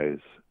guys,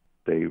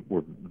 they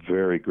were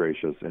very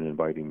gracious in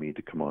inviting me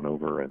to come on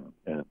over and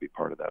be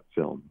part of that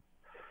film.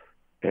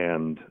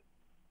 And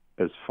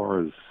as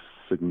far as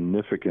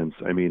significance,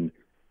 I mean,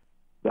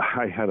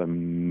 I had a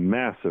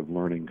massive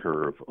learning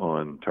curve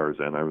on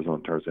Tarzan. I was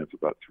on Tarzan for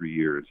about 3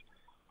 years.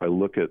 I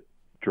look at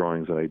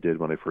drawings that I did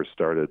when I first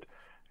started,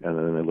 and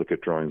then I look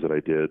at drawings that I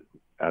did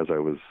as I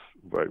was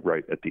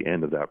right at the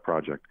end of that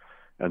project,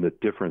 and the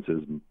difference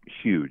is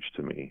huge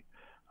to me.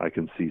 I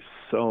can see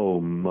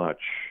so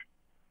much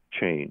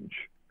change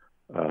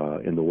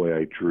in the way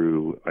I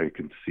drew. I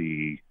can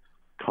see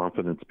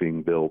confidence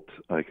being built.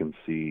 I can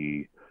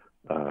see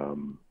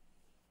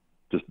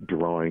just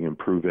drawing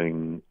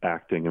improving,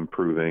 acting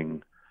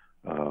improving,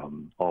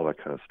 all that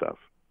kind of stuff.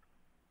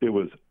 It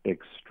was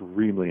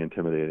extremely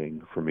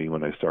intimidating for me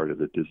when I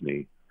started at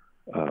Disney,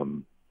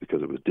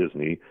 because it was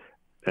Disney.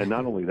 And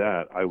not only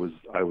that, I was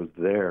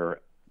there.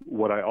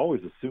 What I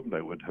always assumed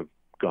I would have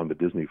gone to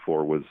Disney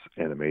for was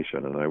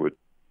animation, and I would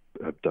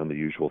have done the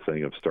usual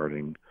thing of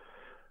starting,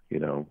 as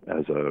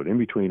an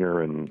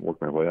in-betweener and work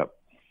my way up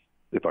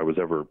if I was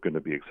ever going to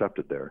be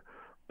accepted there.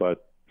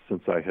 But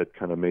since I had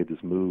kind of made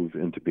this move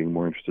into being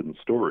more interested in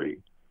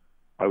story,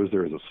 I was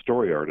there as a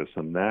story artist,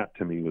 and that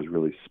to me was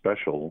really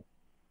special.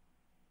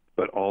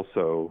 But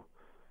also,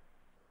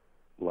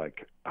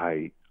 like,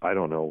 I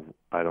don't know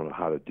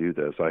how to do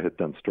this. I had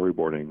done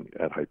storyboarding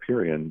at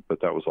Hyperion,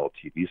 but that was all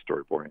TV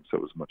storyboarding, so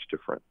it was much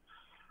different.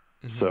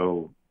 Mm-hmm.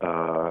 So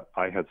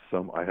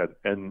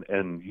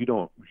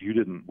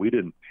we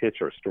didn't pitch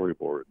our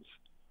storyboards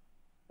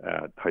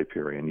at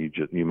Hyperion.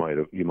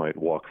 You might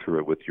walk through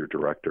it with your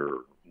director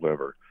or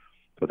whoever,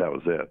 but that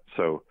was it.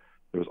 So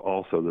there was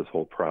also this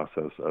whole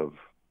process of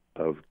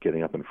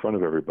getting up in front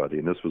of everybody,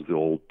 and this was the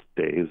old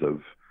days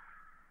of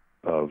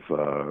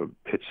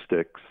pitch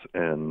sticks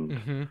and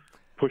mm-hmm.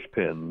 push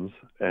pins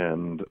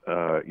and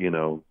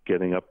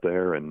getting up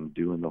there and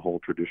doing the whole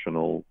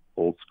traditional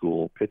old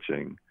school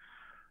pitching,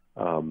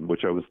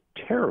 which I was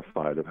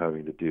terrified of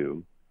having to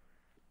do.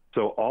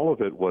 So all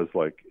of it was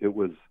like, it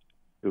was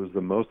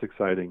the most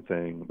exciting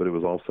thing, but it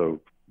was also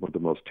one of the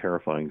most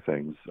terrifying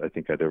things I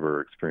think I'd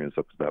ever experienced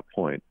up to that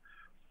point.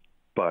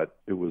 But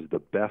it was the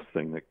best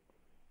thing that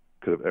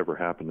could have ever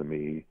happened to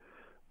me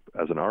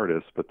as an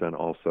artist, but then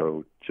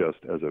also just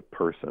as a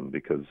person,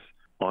 because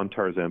on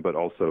Tarzan, but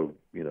also,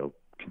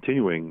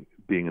 continuing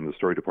being in the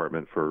story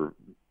department for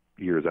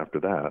years after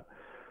that,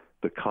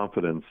 the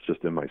confidence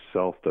just in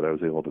myself that I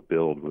was able to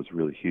build was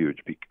really huge.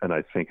 And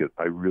I think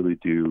I really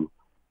do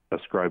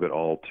ascribe it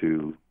all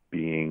to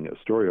being a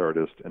story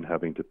artist and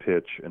having to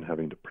pitch and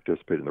having to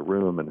participate in the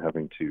room and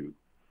having to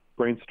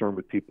brainstorm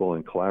with people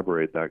and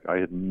collaborate. That I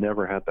had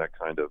never had that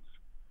kind of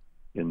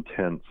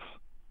intense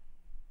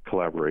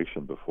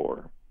collaboration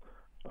before.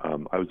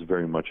 I was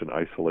very much an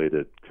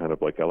isolated kind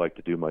of, like, I like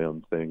to do my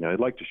own thing. I'd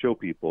like to show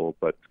people,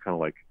 but it's kind of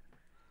like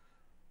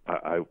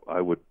I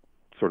would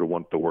sort of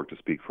want the work to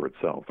speak for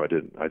itself. I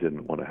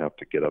didn't want to have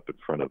to get up in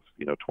front of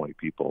 20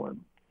 people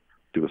and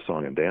do a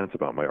song and dance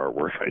about my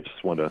artwork. I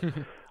just want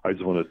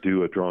to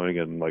do a drawing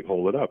and like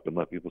hold it up and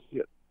let people see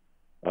it.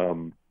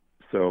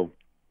 So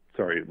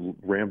sorry,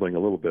 rambling a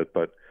little bit,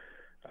 but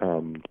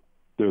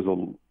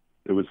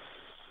it was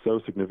so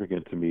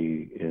significant to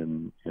me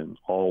in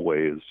all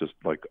ways, just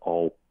like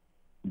all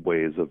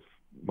ways of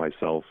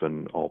myself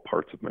and all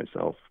parts of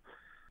myself,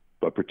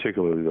 but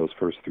particularly those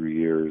first 3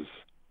 years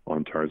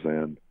on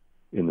Tarzan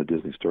in the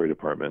Disney story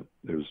department.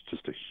 There was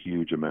just a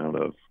huge amount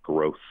of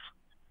growth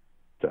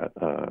that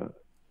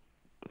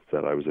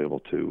I was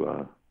able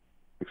to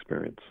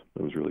experience.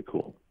 It was really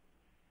cool.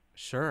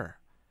 Sure.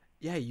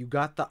 Yeah, you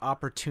got the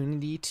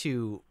opportunity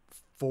to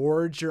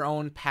forge your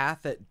own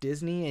path at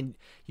Disney, and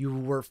you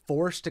were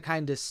forced to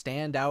kind of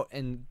stand out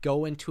and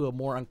go into a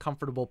more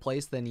uncomfortable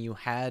place than you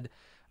had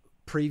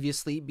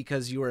previously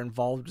because you were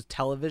involved with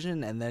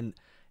television, and then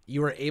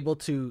you were able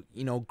to,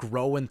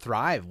 grow and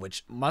thrive,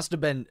 which must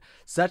have been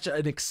such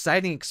an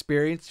exciting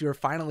experience. You were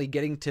finally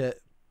getting to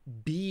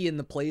be in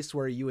the place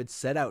where you had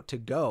set out to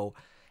go.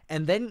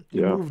 And then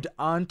you moved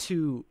on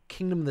to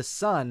Kingdom of the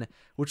Sun,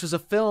 which was a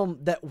film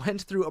that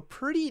went through a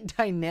pretty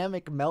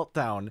dynamic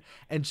meltdown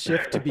and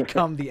shift to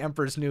become The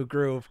Emperor's New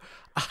Groove.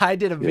 I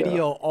did a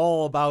video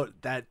all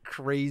about that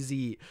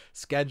crazy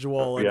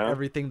schedule and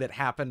everything that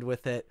happened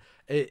with it.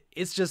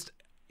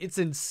 It's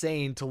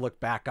insane to look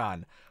back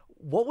on.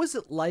 What was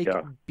it like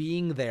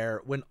being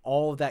there when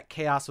all of that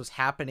chaos was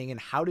happening, and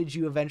how did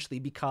you eventually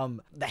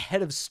become the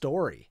head of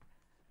story?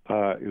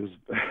 It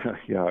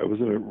was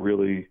a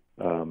really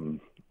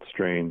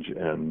strange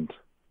and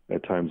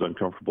at times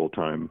uncomfortable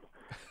time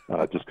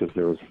just because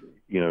there was,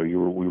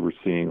 we were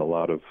seeing a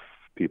lot of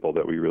people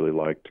that we really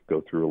liked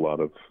go through a lot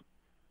of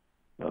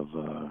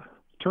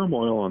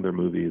turmoil on their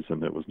movies,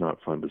 and it was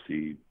not fun to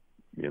see,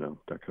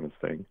 that kind of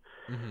thing.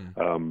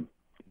 Mm-hmm.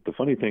 The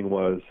funny thing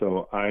was,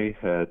 so I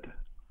had,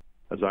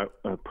 as I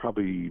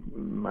probably,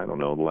 I don't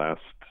know, the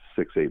last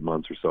 6-8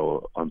 months or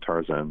so on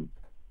Tarzan,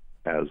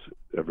 as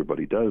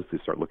everybody does, they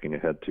start looking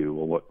ahead to,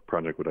 well, what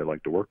project would I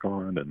like to work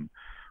on, and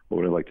what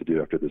would I like to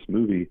do after this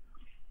movie?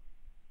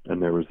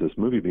 And there was this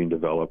movie being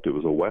developed. It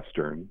was a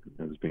Western.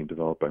 It was being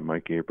developed by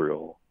Mike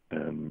Gabriel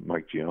and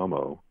Mike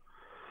Giamo,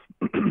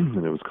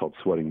 and it was called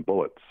Sweating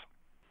Bullets.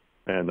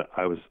 And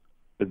I was,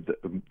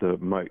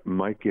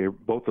 Mike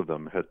both of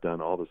them had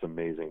done all this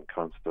amazing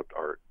concept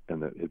art,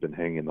 and that had been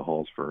hanging in the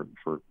halls for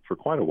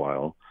quite a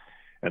while.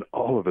 And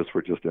all of us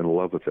were just in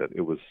love with it.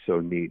 It was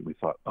so neat. We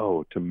thought,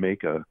 to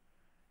make a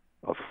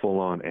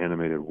full-on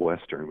animated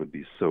Western would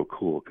be so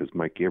cool, because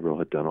Mike Gabriel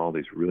had done all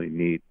these really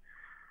neat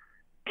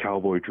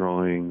cowboy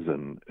drawings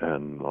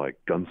and like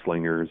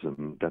gunslingers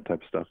and that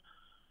type of stuff.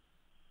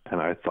 And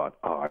I thought,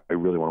 I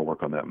really want to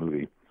work on that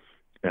movie.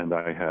 And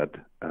I had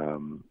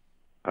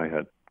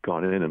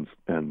gone in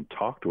and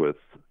talked with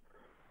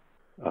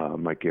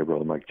Mike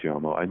Gabriel and Mike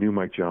Giamo. I knew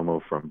Mike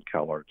Giamo from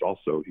CalArts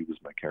also. He was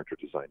my character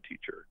design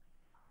teacher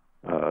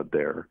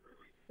there.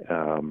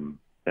 And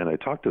I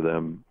talked to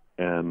them,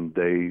 and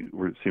they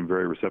seemed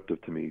very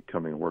receptive to me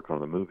coming and working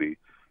on the movie.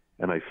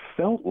 And I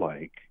felt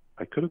like,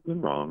 I could have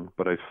been wrong,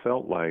 but I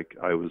felt like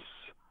I was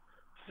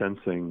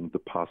sensing the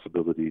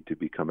possibility to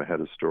become a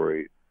head of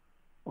story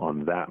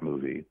on that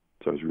movie.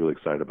 So I was really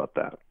excited about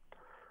that.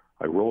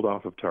 I rolled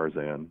off of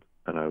Tarzan,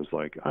 and I was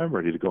like, I'm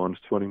ready to go on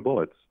Sweating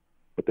Bullets.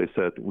 But they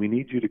said, we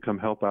need you to come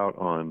help out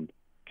on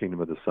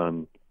Kingdom of the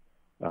Sun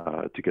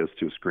to get us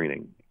to a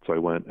screening. So I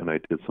went and I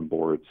did some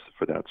boards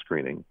for that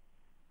screening,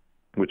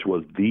 which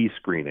was the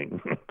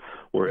screening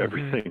where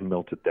everything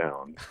melted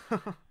down.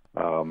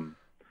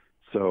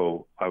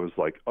 So I was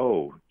like,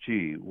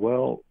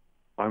 well,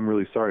 I'm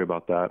really sorry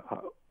about that.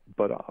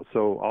 But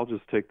so I'll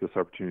just take this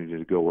opportunity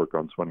to go work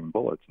on Sweating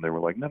Bullets. And they were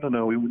like,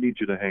 no, we need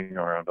you to hang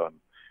around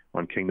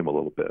on Kingdom a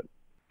little bit.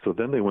 So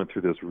then they went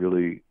through this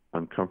really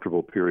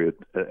uncomfortable period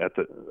at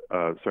the,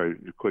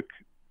 quick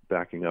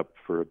backing up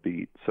for a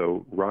beat.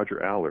 So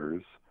Roger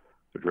Allers,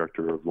 the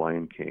director of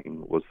Lion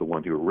King, was the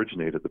one who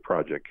originated the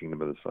project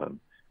Kingdom of the Sun.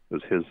 It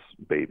was his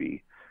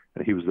baby,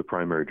 and he was the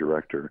primary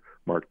director.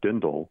 Mark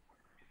Dindal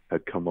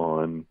had come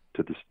on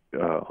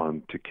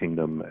to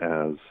Kingdom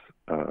as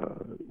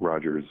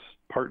Roger's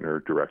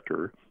partner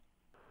director.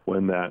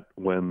 When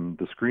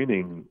the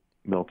screening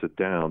melted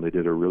down, they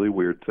did a really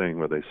weird thing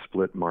where they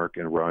split Mark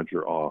and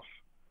Roger off,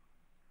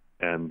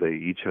 and they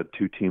each had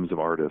 2 teams of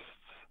artists.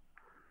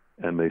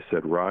 And they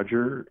said,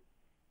 Roger,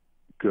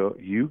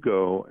 you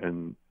go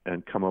and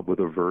come up with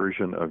a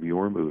version of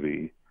your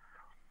movie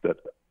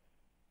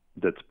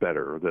that's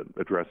better, that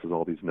addresses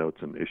all these notes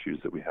and issues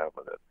that we have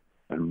with it.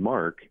 And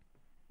Mark,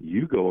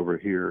 you go over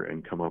here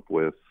and come up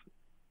with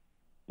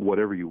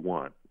whatever you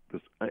want,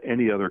 just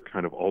any other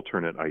kind of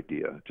alternate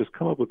idea. Just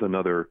come up with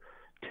another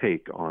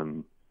take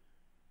on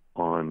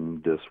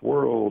this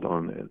world,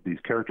 on these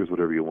characters,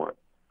 whatever you want.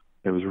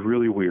 It was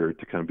really weird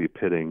to kind of be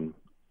pitting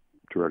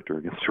director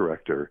against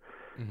director.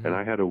 Mm-hmm. And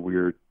I had the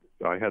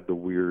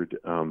weird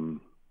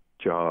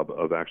job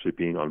of actually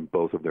being on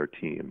both of their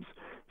teams.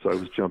 So I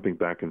was jumping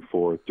back and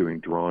forth, doing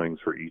drawings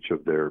for each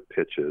of their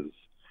pitches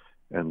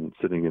and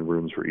sitting in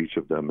rooms for each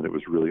of them. And it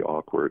was really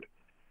awkward.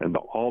 And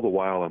all the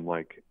while I'm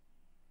like,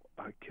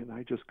 can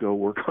I just go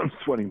work on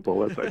Sweating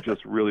Bullets? I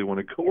just really want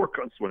to go work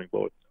on Sweating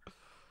Bullets.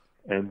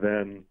 And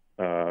then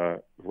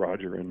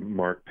Roger and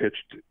Mark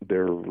pitched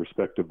their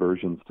respective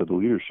versions to the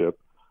leadership.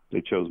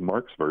 They chose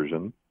Mark's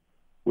version,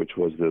 which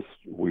was this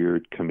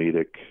weird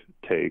comedic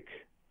take,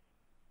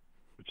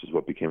 which is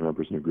what became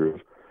Emperor's New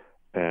Groove.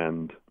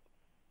 And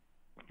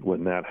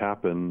when that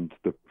happened,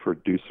 the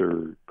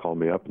producer called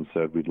me up and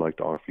said, we'd like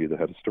to offer you the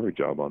head of story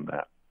job on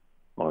that,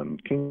 on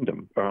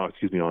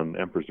on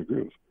Emperor's New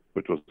Groove,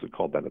 which was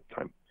called that at the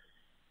time.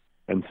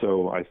 And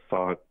so I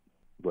thought,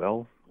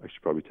 well, I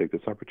should probably take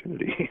this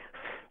opportunity.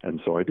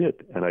 And so I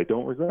did. And I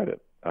don't regret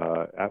it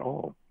at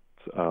all.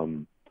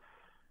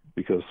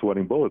 Because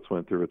Sweating Bullets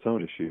went through its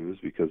own issues,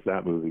 because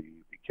that movie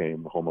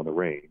became Home on the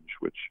Range,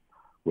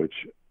 which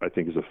I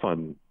think is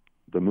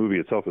the movie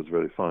itself is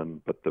really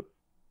fun, but the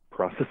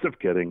process of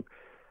getting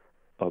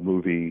a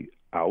movie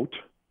out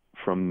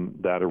from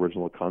that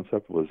original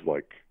concept was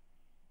like,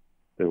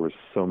 there were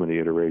so many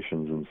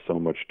iterations and so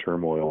much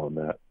turmoil on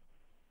that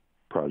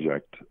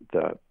project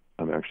that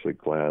I'm actually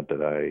glad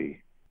that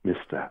I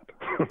missed that.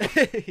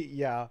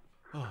 Yeah.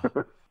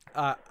 Oh.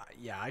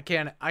 Yeah, I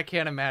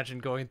can't imagine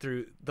going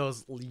through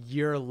those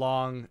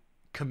year-long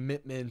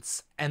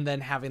commitments and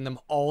then having them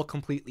all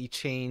completely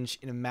change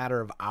in a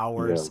matter of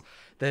hours.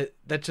 Yeah.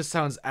 That just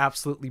sounds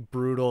absolutely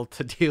brutal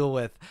to deal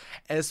with,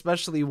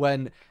 especially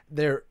when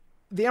The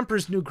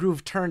Emperor's New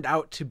Groove turned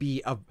out to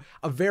be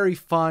a very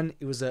fun.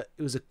 It was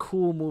a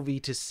cool movie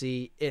to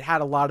see. It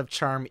had a lot of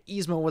charm.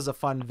 Yzma was a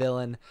fun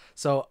villain,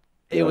 so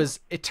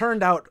it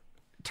turned out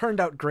turned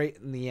out great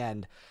in the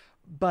end.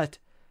 But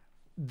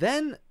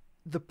then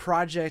the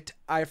project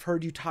I've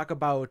heard you talk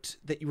about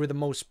that you were the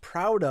most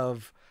proud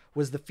of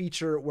was the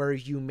feature where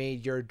you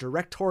made your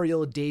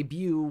directorial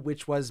debut,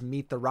 which was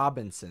Meet the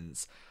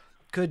Robinsons.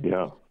 Could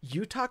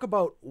you talk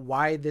about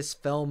why this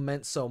film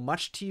meant so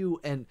much to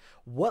you and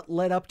what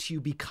led up to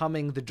you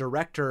becoming the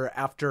director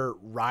after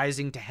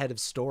rising to head of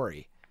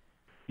story?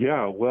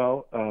 Yeah,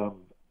 well,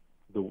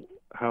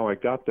 how I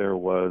got there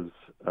was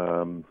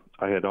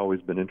I had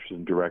always been interested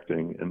in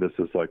directing, and this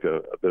is like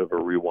a bit of a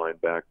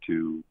rewind back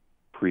to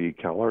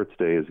pre-Cal Arts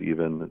days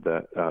even,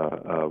 that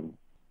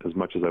as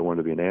much as I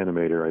wanted to be an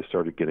animator, I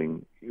started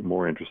getting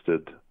more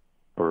interested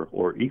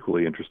or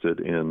equally interested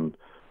in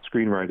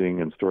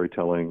screenwriting and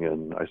storytelling,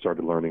 and I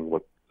started learning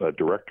what a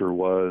director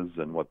was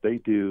and what they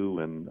do.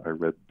 And I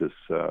read this,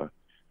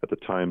 at the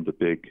time, the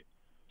big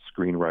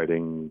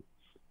screenwriting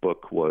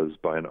book was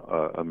by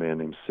a man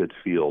named Sid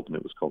Field, and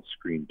it was called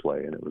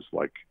Screenplay, and it was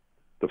like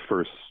the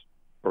first,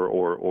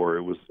 or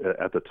it was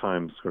at the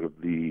time sort of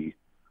the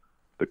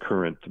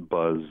current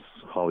buzz,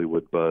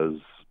 Hollywood buzz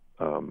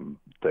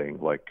thing.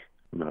 Like,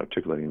 I'm not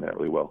articulating that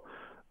really well,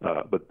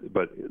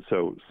 but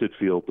so Sid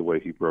Field, the way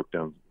he broke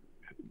down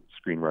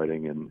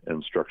screenwriting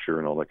and structure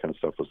and all that kind of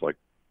stuff was like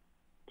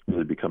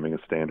really becoming a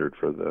standard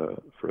for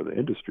the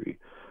industry.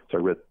 So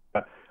I read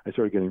that. I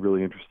started getting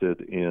really interested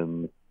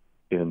in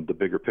the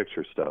bigger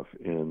picture stuff,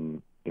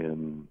 in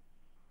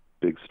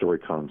big story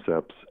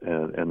concepts,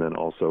 and then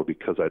also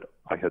because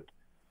I had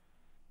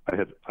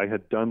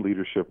done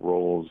leadership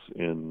roles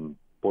in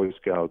Boy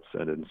Scouts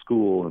and in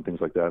school and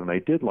things like that, and I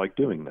did like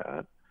doing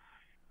that.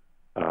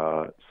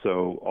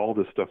 So all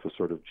this stuff was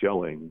sort of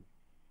gelling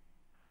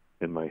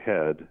in my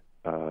head,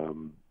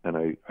 and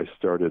I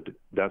started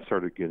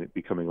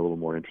becoming a little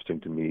more interesting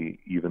to me.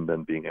 Even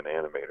then, being an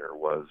animator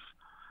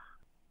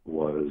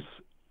was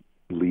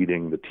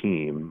leading the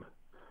team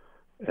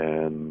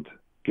and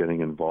getting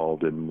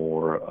involved in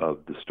more of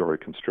the story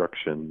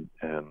construction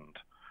and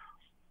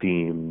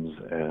themes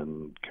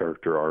and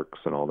character arcs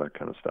and all that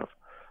kind of stuff.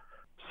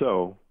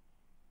 So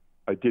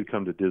I did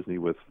come to Disney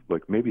with,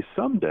 like, maybe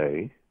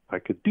someday I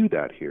could do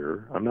that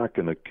here. I'm not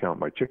going to count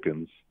my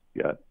chickens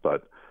yet,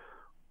 but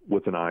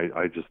with an eye,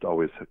 I just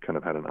always kind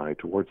of had an eye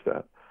towards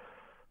that.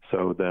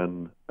 So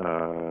then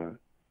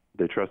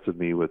they trusted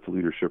me with the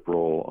leadership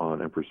role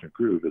on Emperor's New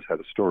Groove as head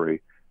of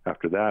story.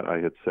 After that, I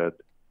had said,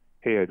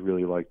 hey, I'd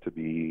really like to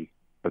be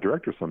a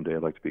director someday.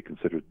 I'd like to be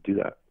considered to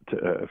do that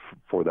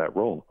for that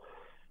role.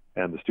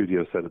 And the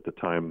studio said at the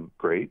time,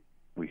 great,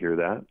 we hear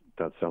that.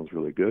 That sounds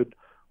really good.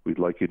 We'd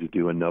like you to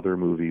do another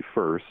movie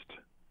first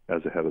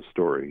as a head of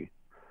story.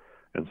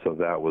 And so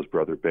that was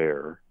Brother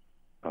Bear.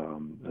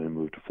 And I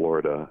moved to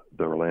Florida,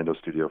 the Orlando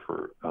studio,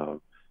 for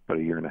about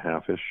a year and a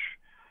half-ish,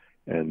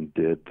 and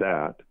did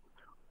that.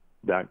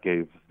 That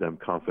gave them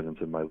confidence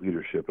in my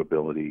leadership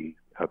ability,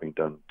 having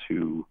done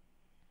 2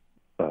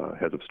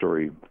 heads of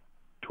story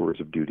tours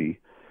of duty.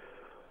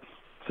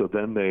 So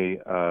then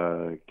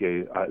I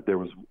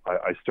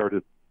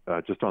started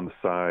just on the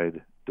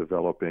side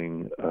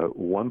developing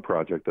one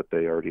project that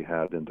they already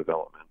had in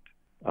development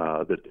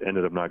that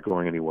ended up not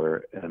going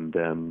anywhere. And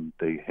then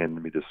they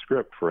handed me the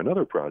script for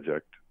another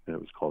project, and it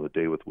was called A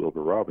Day with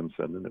Wilbur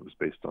Robinson, and it was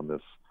based on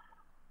this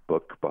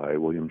book by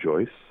William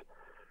Joyce.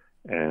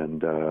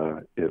 And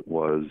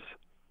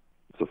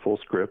it's a full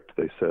script.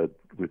 They said,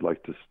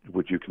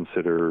 would you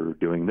consider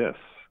doing this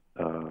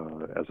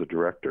as a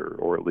director,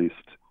 or at least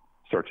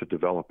start to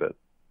develop it?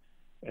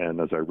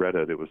 And as I read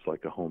it, it was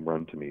like a home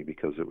run to me,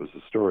 because it was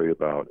a story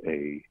about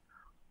an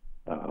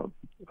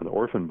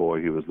orphan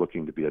boy who was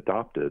looking to be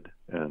adopted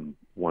and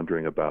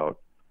wondering about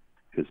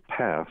his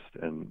past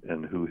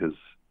and who his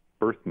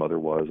birth mother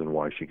was and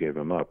why she gave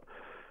him up.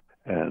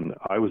 And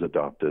I was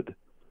adopted.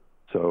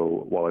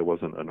 So while I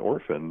wasn't an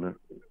orphan,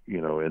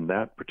 in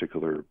that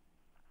particular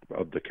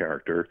of the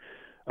character,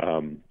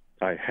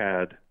 I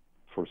had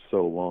for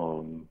so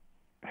long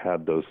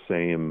had those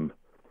same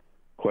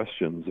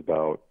questions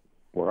about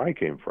where I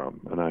came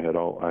from, and I had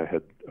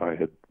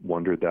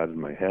wondered that in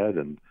my head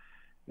and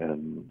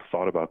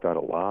thought about that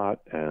a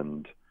lot,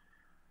 and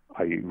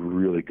I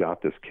really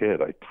got this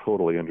kid. I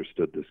totally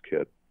understood this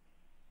kid.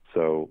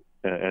 So,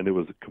 and it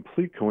was a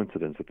complete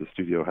coincidence that the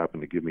studio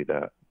happened to give me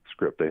that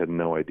script. They had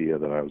no idea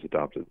that I was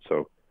adopted.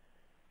 So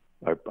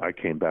I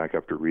came back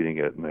after reading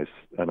it, and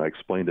I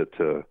explained it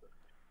to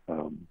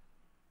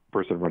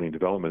person running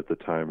development at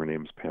the time. Her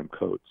name's Pam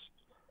Coates.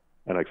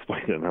 And I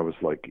explained it, and I was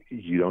like,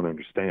 you don't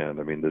understand.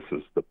 I mean, this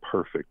is the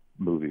perfect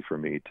movie for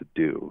me to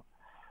do.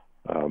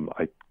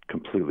 I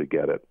completely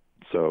get it.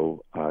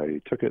 So I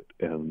took it,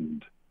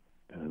 and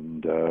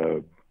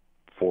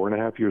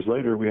 4.5 years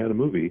later, we had a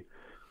movie.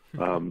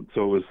 So it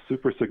was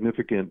super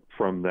significant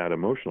from that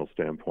emotional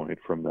standpoint,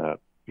 from that,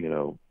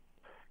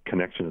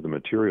 connection to the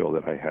material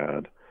that I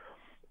had.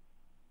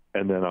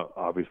 And then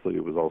obviously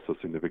it was also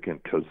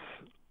significant because,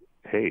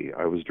 hey,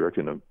 I was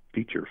directing a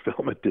feature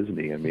film at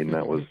Disney. I mean,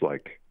 that was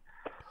like,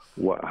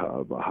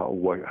 how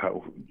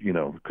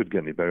could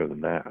get any better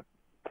than that?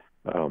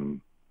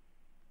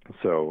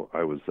 So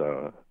I was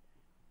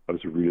I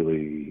was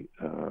really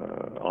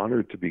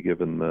honored to be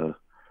given the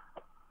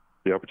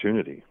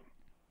opportunity.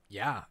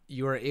 Yeah,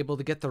 you were able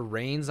to get the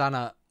reins on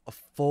a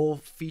full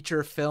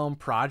feature film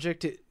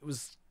project. It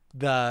was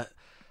the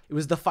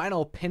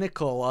final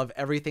pinnacle of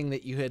everything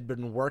that you had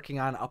been working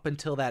on up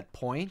until that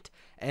point,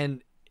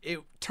 and it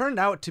turned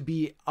out to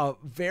be a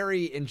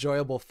very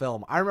enjoyable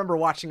film. I remember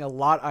watching a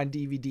lot on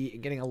DVD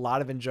and getting a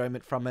lot of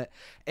enjoyment from it.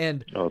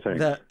 And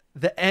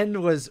the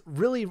end was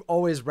really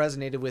always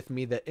resonated with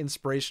me, the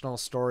inspirational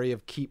story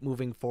of keep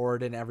moving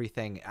forward and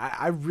everything.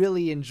 I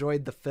really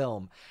enjoyed the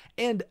film.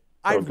 And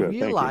I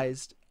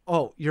realized,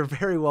 oh, you're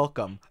very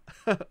welcome.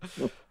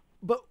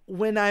 But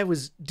when I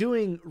was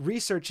doing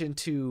research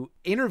into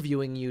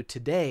interviewing you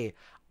today,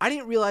 I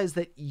didn't realize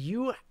that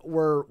you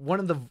were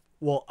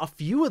a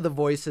few of the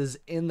voices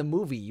in the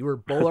movie. You were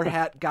Bowler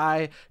Hat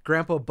Guy,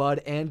 Grandpa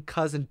Bud, and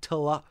Cousin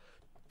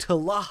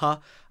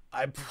Talaha.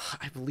 I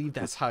believe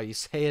that's how you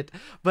say it.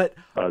 But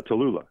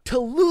Tallulah.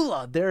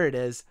 Tallulah, there it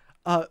is.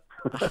 How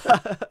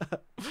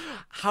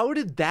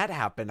did that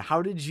happen?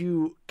 How did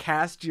you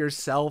cast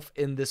yourself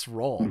in this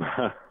role?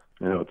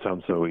 It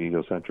sounds so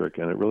egocentric,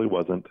 and it really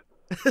wasn't.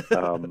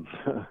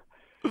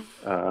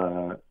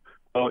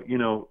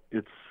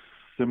 It's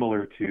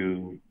similar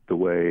to the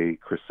way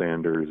Chris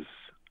Sanders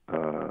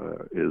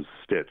is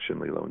Stitch in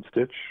Lilo and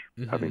Stitch,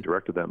 having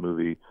directed that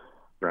movie.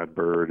 Brad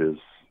Bird is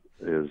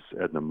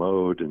Edna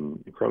Mode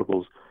in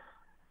Incredibles.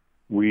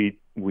 We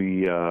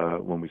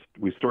when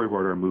we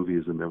storyboard our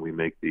movies, and then we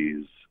make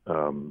these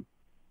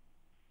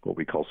what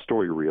we call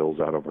story reels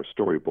out of our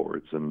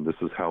storyboards, and this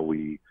is how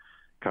we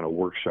kind of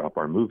workshop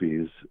our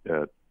movies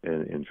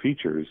in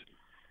features.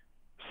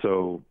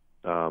 So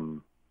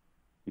you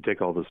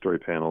take all the story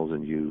panels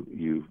and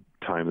you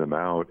time them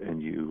out,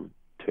 and you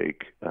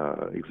take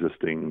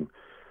existing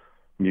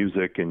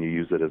music and you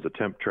use it as a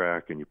temp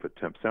track, and you put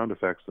temp sound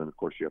effects, and of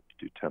course you have to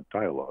do temp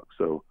dialogue.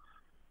 So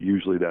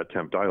usually that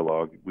temp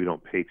dialogue, we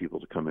don't pay people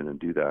to come in and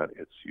do that.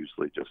 It's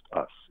usually just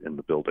us in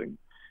the building,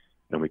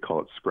 and we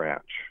call it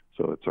scratch.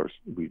 So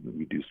we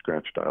do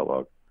scratch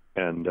dialogue.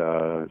 And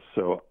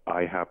so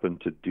I happened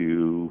to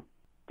do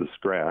the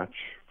scratch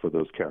for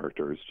those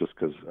characters just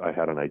because I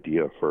kind of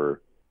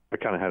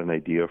had an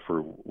idea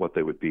for what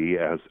they would be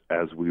as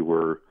we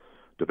were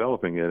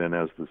developing it, and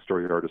as the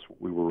story artists,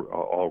 we were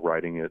all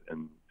writing it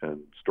and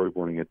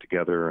storyboarding it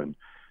together. And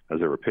as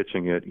they were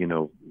pitching it,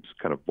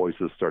 kind of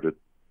voices started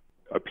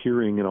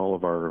appearing in all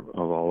of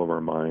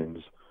our minds.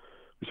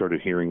 We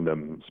started hearing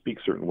them speak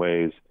certain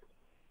ways.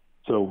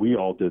 So we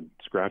all did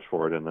scratch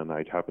for it, and then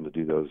I happened to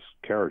do those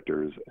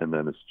characters, and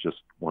then it's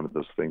just one of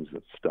those things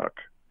that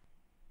stuck.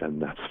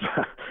 And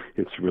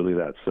it's really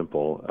that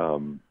simple.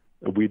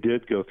 We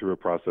did go through a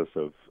process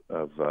of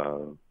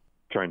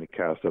trying to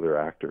cast other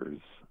actors.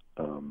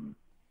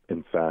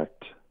 In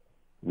fact,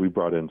 we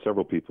brought in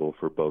several people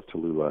for both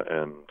Tallulah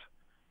and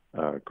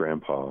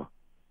Grandpa,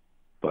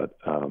 but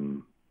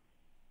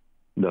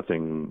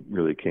nothing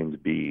really came to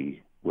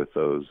be with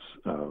those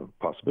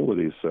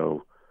possibilities.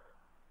 So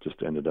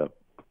just ended up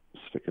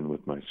sticking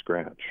with my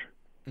scratch.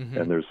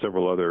 And there's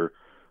several other.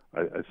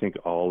 I think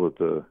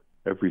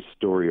every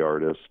story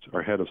artist,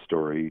 our head of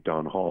story,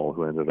 Don Hall,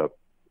 who ended up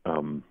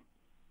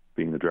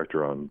being the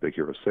director on Big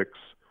Hero 6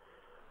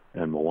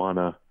 and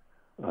Moana.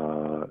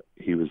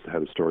 He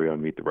had a story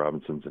on Meet the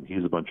Robinsons, and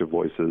he's a bunch of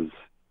voices.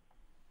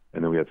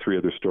 And then we had 3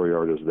 other story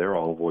artists. They're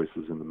all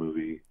voices in the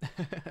movie.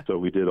 So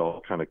we did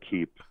all kind of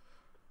keep,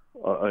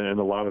 and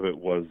a lot of it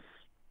was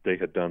they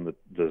had done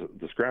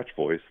the scratch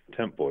voice, the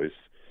temp voice,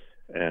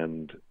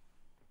 and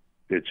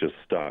it just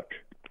stuck.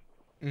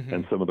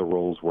 And some of the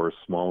roles were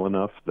small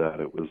enough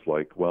that it was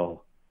like,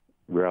 well,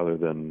 rather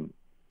than,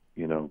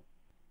 no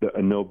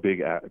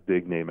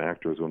big name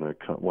actor is going to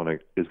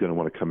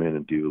want to come in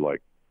and do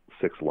like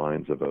 6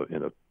 lines of a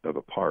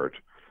part.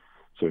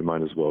 So we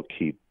might as well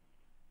keep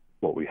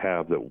what we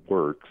have that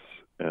works,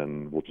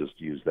 and we'll just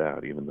use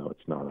that, even though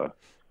it's not a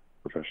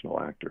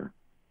professional actor.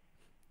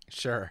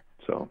 Sure.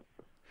 So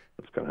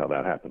that's kind of how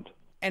that happened.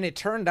 And it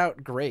turned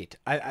out great.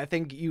 I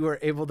think you were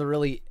able to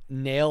really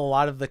nail a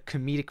lot of the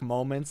comedic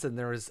moments, and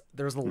there was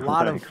a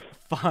lot of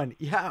fun.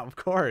 Yeah, of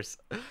course.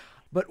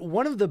 But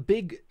one of the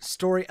big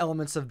story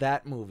elements of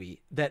that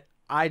movie that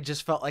I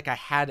just felt like I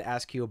had to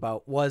ask you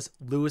about was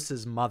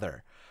Lewis's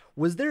mother.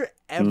 Was there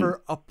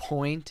ever a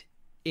point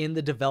in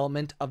the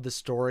development of the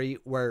story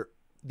where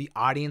the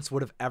audience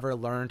would have ever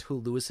learned who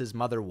Lewis's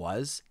mother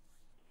was?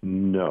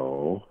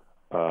 No.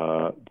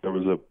 There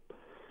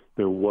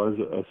was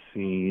a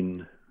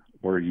scene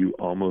where you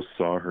almost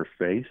saw her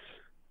face.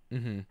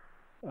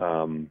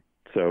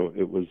 So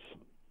it was,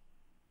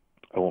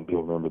 I won't be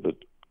able to remember the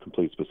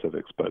complete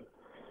specifics, but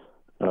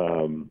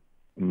through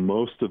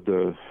most of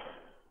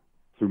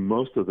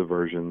the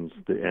versions,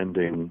 the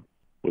ending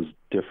was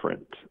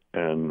different,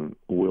 and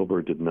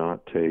Wilbur did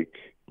not take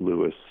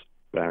Lewis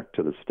back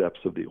to the steps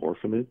of the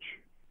orphanage.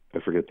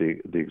 I forget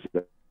the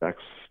exact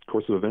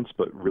course of events,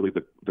 but really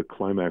the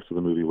climax of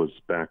the movie was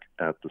back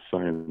at the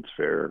science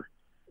fair,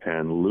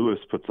 and Lewis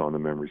puts on the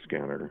memory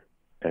scanner,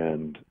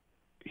 and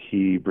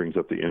he brings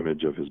up the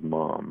image of his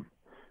mom,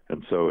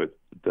 And so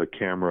the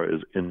camera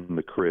is in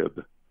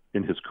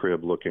his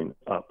crib looking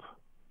up,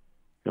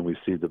 and we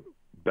see the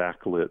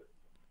backlit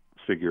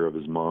figure of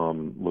his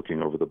mom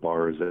looking over the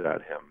bars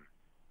at him.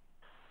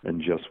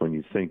 And just when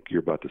you think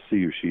you're about to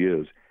see who she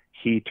is,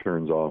 he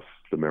turns off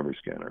the memory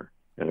scanner.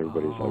 And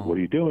everybody's like, what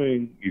are you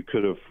doing? You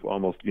could have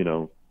almost,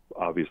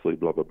 obviously,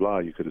 blah, blah, blah.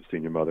 You could have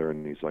seen your mother.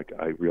 And he's like,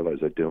 I realize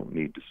I don't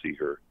need to see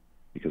her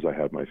because I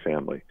have my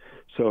family.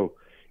 So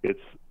it's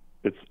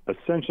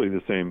essentially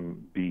the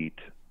same beat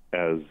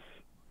as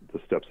the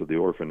Steps of the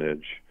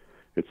Orphanage.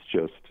 It's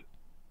just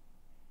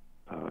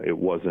it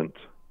wasn't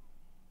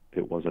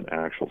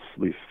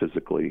actually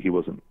physically, he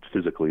wasn't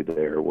physically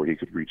there where he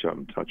could reach out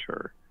and touch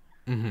her.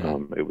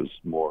 Mm-hmm. It was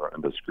more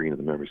on the screen of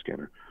the memory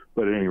scanner.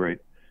 But at any rate,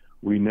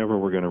 we never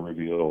were going to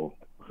reveal.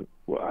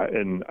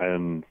 And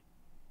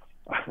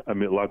I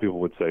mean, a lot of people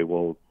would say,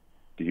 well,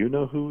 do you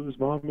know who his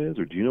mom is,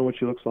 or do you know what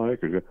she looks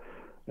like?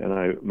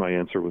 And my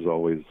answer was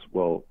always,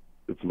 well,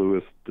 if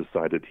Louis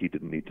decided he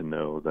didn't need to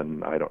know,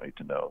 then I don't need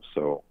to know.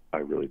 So I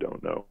really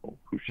don't know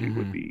who she mm-hmm.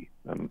 would be.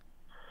 And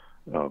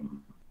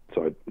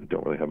so I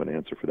don't really have an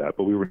answer for that.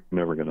 But there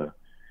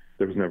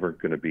was never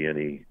going to be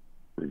any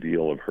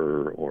reveal of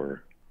her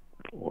or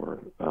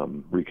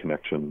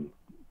reconnection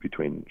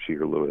between she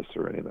or Louis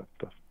or any of that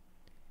stuff.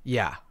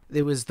 Yeah.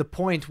 The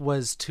point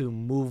was to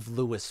move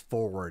Louis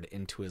forward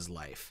into his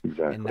life.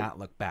 Exactly. And not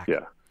look back.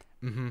 Yeah.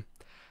 Mm-hmm.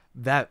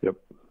 That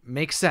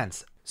makes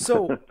sense.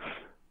 So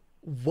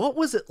what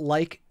was it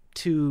like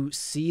to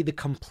see the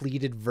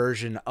completed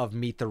version of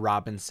Meet the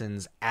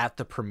Robinsons at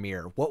the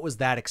premiere? What was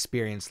that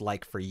experience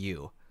like for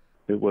you?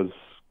 It was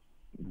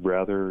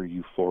rather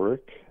euphoric.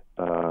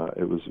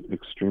 It was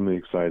extremely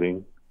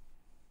exciting.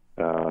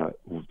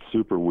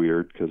 Super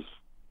weird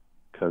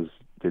because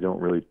they don't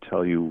really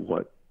tell you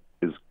what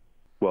is.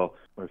 Well,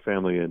 my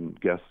family and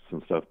guests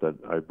and stuff that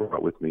I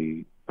brought with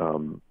me,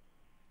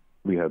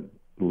 we had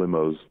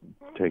limos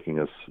taking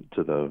us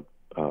to the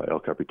El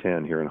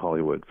Capitan here in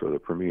Hollywood for the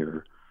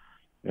premiere,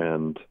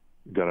 and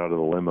got out of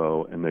the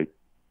limo, and they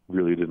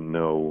really didn't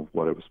know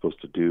what I was supposed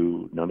to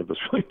do. None of us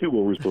really knew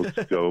where we were supposed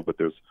to go, but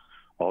there's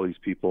all these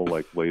people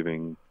like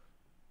waving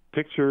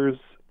pictures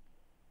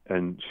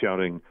and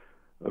shouting,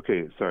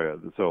 okay, sorry.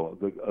 So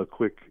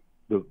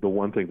the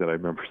one thing that I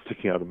remember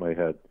sticking out of my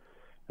head,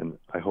 and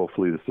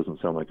hopefully this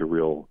doesn't sound like a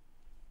real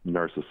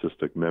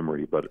narcissistic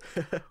memory, but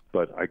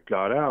I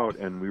got out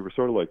and we were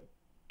sort of like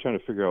trying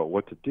to figure out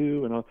what to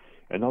do,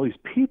 and all these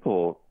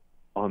people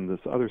on this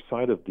other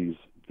side of these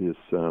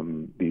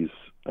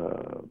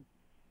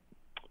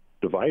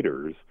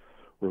dividers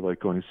were like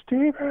going,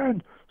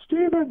 Steven,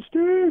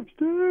 Steve.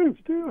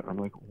 I'm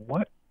like,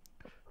 what?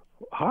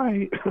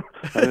 Hi.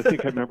 And I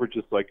think I remember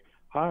just like,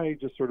 hi,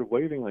 just sort of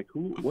waving like,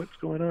 what's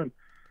going on?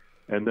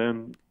 And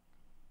then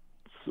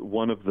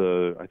one of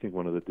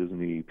the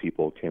Disney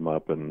people came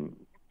up and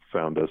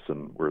found us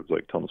and were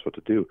like telling us what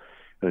to do.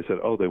 And they said,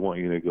 oh, they want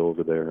you to go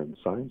over there and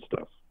sign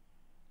stuff.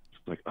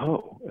 It's like,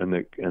 oh,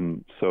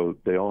 and so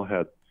they all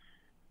had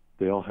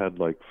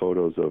like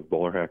photos of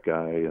Bowler Hat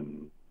Guy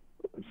and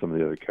some of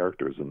the other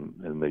characters,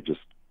 and I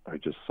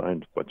just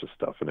signed a bunch of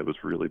stuff, and it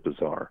was really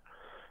bizarre.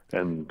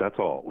 And that's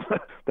all.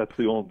 That's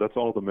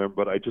all the memory.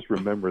 But I just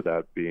remember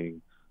that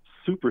being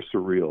super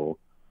surreal.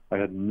 I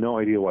had no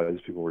idea why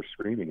these people were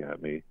screaming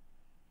at me,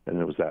 and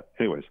it was that.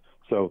 Anyways,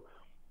 so,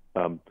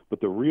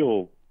 but the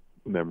real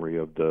memory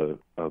of the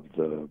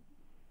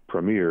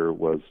premiere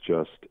was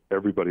just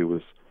everybody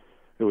was.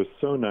 It was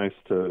so nice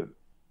to.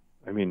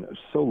 I mean,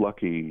 so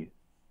lucky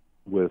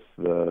with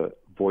the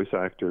voice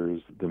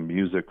actors, the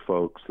music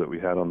folks that we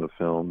had on the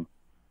film.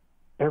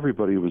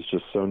 Everybody was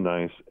just so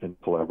nice and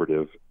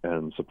collaborative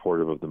and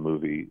supportive of the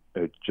movie.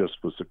 It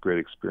just was a great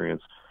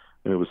experience.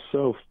 And it was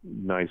so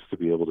nice to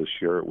be able to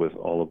share it with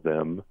all of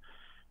them.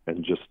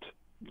 And just,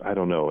 I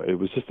don't know,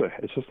 it's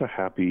just a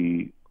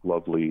happy,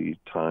 lovely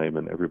time,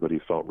 and everybody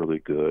felt really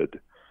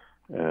good.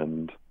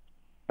 And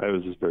it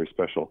was just very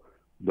special.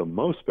 The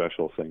most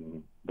special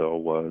thing, though,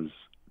 was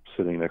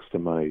sitting next to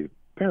my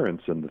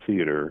parents in the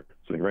theater,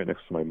 sitting right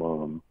next to my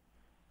mom,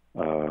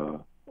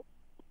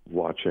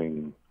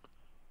 watching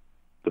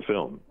the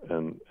film,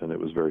 and it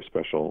was very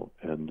special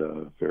and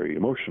very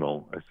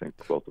emotional, I think,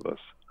 for both of us.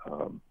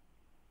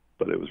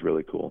 But it was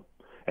really cool,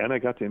 and I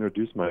got to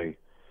introduce my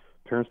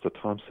parents to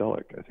Tom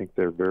Selleck. I think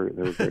they were very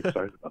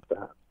excited about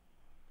that,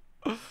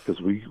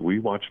 because we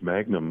watched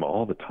Magnum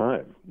all the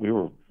time. We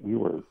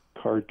were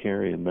card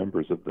carrying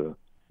members of the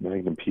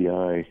Magnum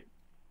PI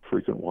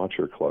frequent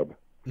watcher club.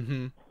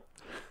 Mm-hmm.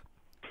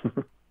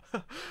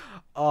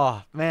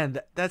 Oh man,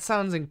 that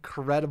sounds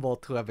incredible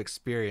to have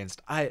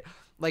experienced. I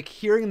like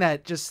hearing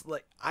that. Just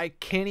like, I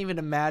can't even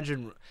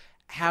imagine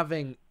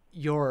having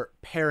your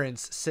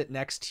parents sit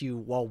next to you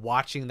while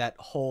watching that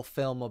whole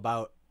film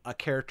about a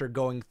character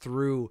going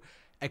through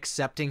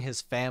accepting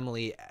his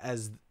family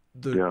as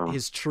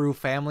his true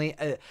family.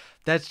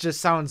 That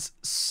just sounds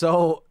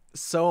so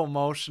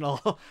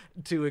emotional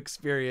to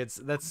experience.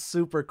 That's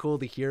super cool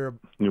to hear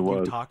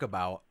you talk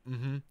about.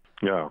 Mm-hmm.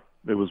 Yeah,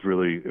 it was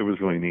really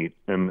neat.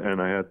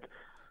 And I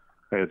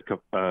I had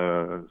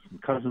some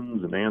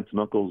cousins and aunts and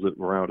uncles that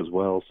were out as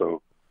well,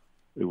 so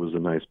it was a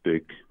nice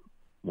big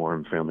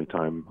warm family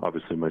time.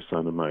 Obviously my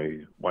son and my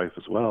wife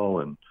as well,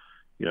 and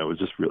it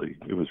was really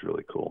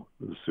cool.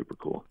 It was super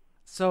cool.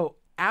 So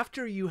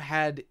after you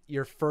had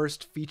your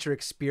first feature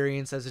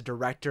experience as a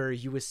director,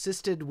 you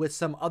assisted with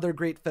some other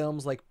great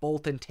films like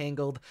Bolt and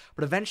Tangled,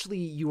 but eventually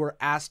you were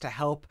asked to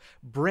help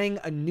bring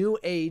a new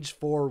age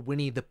for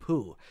Winnie the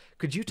Pooh.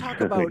 Could you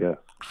talk about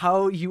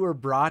how you were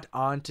brought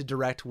on to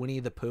direct Winnie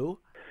the Pooh?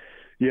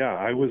 Yeah,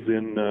 I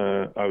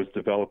was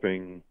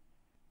developing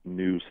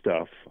new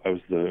stuff. As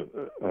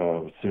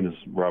soon as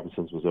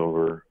Robinson's was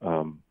over,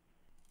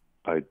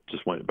 I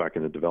just went back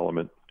into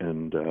development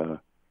and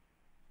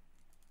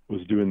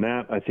was doing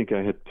that. I think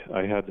I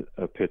had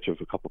a pitch of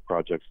a couple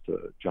projects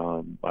to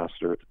John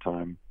Lasseter at the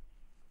time,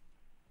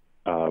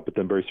 but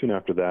then very soon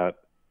after that,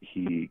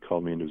 he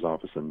called me into his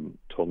office and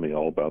told me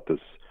all about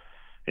this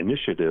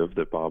initiative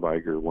that Bob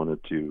Iger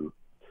wanted to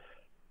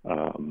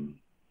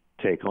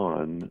take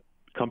on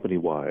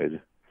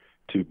company-wide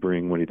to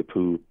bring Winnie the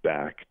Pooh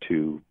back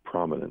to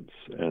prominence.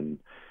 And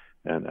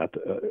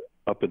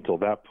up until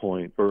that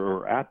point,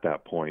 or at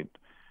that point,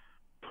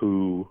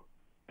 Pooh,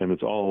 and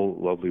it's all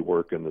lovely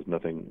work, and there's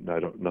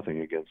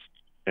nothing against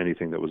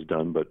anything that was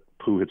done, but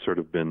Pooh had sort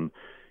of been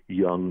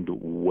younged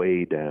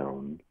way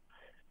down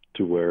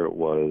to where it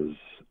was,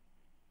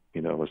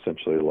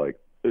 essentially like,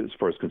 as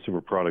far as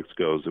consumer products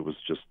goes, it was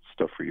just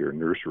stuff for your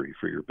nursery,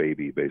 for your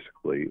baby,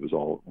 basically. It was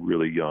all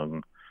really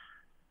young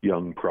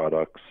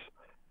products,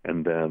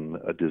 and then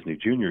a Disney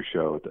Junior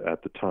show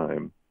at the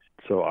time.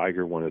 So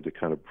Iger wanted to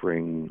kind of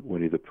bring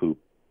Winnie the Pooh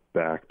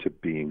back to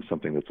being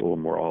something that's a little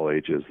more all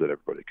ages, that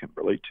everybody can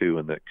relate to,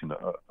 and that can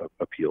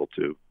appeal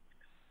to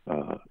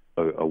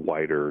a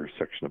wider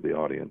section of the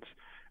audience.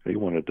 And he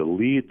wanted to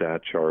lead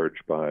that charge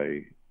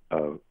by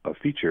a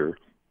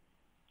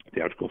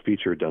theatrical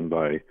feature done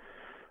by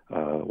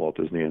Walt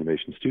Disney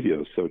Animation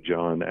Studios. So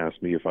John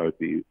asked me if I would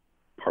be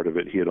part of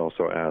it. He had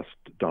also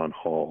asked Don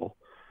Hall,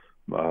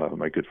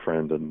 my good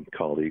friend and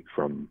colleague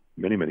from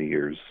many, many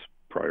years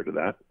prior to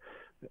that,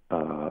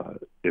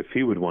 if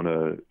he would want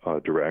to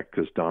direct,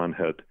 because Don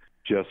had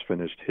just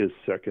finished his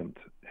second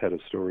head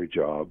of story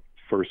job,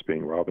 first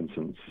being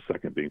Robinson's,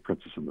 second being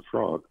Princess and the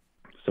Frog.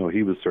 So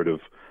he was sort of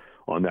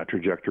on that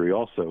trajectory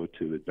also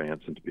to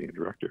advance into being a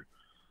director.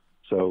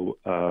 So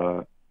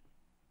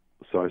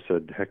I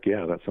said, heck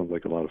yeah, that sounds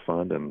like a lot of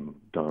fun. And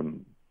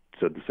Don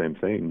said the same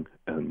thing.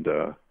 And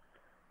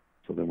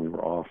so then we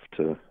were off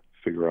to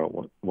figure out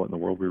what in the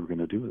world we were going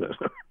to do with it.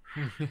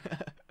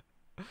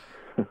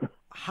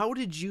 How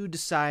did you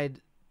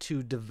decide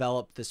to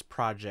develop this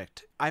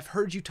project? I've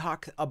heard you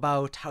talk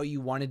about how you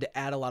wanted to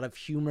add a lot of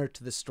humor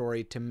to the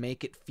story to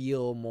make it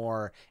feel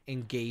more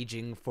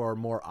engaging for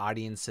more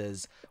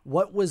audiences.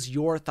 What was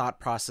your thought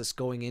process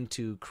going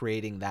into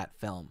creating that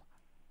film?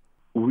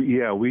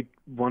 We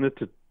wanted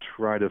to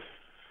try to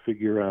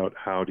figure out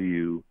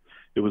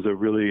it was a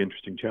really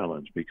interesting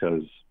challenge,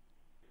 because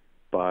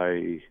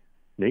by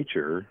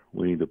nature,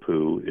 Winnie the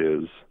Pooh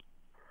is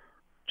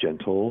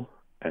gentle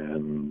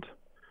and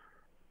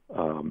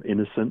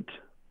innocent.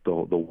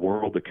 The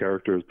world, the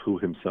character is Pooh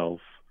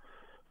himself,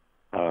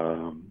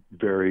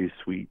 very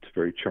sweet,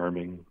 very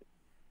charming,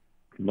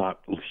 not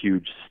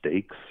huge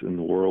stakes in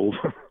the world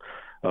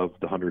of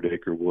the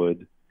 100-Acre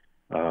Wood.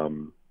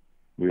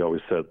 We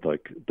always said,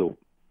 like,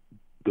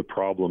 the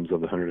problems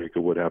of the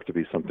 100-Acre Wood have to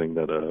be something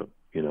that a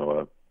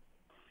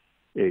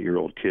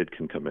 8-year-old kid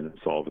can come in and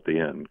solve at the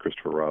end.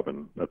 Christopher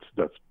Robin,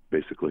 that's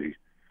basically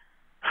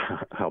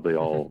how they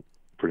all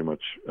pretty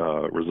much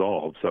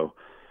resolve. So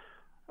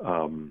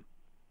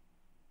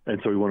and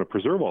so we want to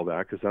preserve all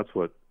that, because that's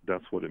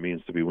what it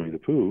means to be Winnie the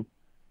Pooh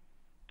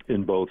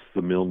in both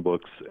the Milne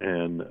books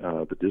and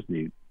the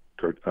Disney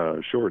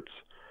shorts.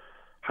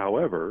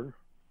 However,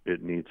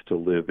 it needs to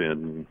live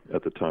in,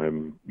 at the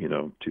time,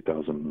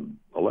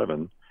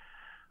 2011.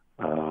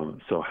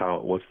 So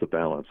what's the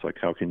balance? Like,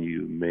 how can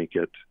you make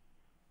it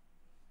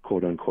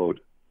quote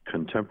unquote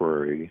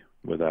contemporary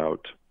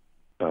without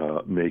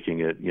making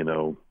it,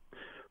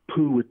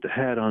 Pooh with the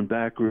hat on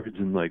backwards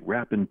and like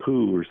rapping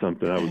Pooh or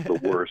something? That was the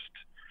worst.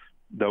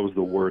 That was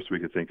the worst we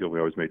could think of. We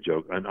always made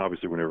jokes, and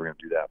obviously we're never going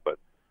to do that.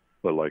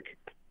 But like,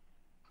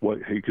 what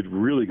you could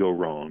really go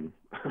wrong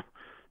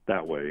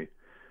that way.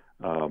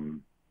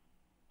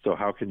 So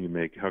how can we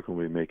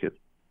make it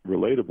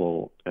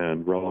relatable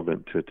and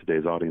relevant to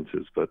today's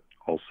audiences, but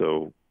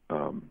also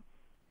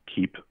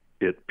keep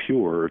it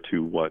pure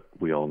to what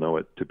we all know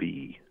it to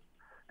be,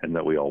 and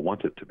that we all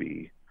want it to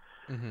be.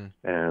 Mm-hmm.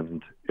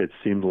 And it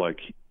seemed like,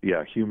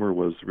 humor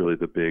was really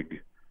the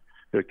big.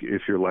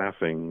 If you're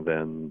laughing,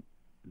 then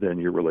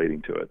you're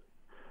relating to it.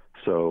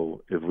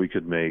 So if we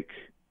could make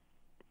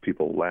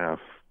people laugh,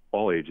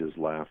 all ages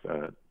laugh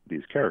at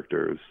these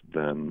characters,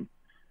 then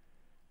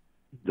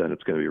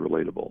it's going to be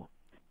relatable.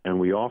 And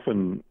we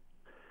often,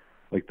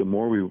 like, the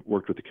more we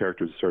worked with the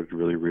characters, started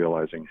really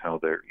realizing how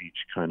they're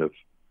each kind of,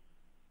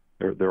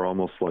 they're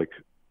almost like,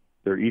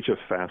 they're each a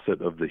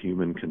facet of the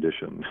human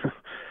condition.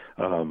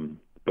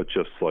 but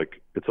just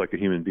like it's like a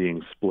human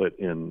being split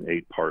in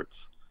 8 parts,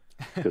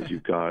 because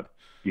you've got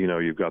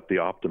the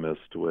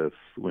optimist with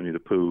Winnie the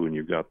Pooh, and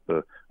you've got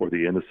the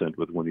innocent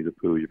with Winnie the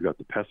Pooh, you've got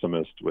the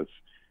pessimist with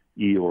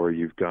Eeyore,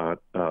 you've got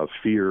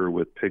fear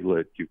with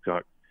Piglet, you've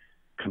got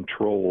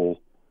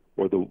control,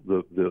 or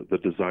the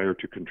desire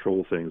to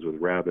control things with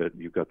Rabbit,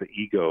 you've got the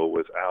ego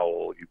with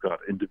Owl, you've got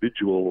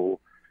individualism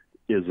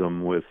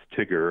with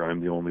Tigger,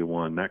 I'm the only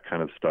one, that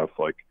kind of stuff.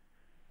 Like,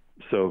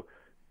 so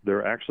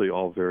they're actually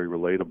all very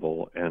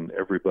relatable, and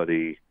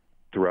everybody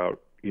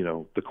throughout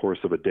the course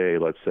of a day,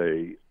 let's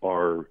say,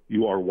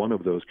 you are one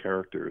of those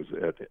characters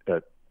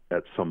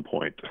at some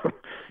point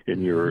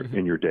in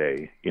your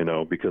day,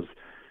 because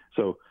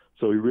so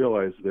we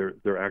realize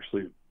they're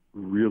actually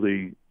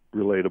really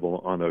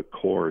relatable on a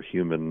core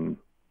human,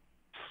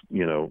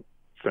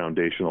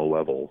 foundational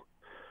level.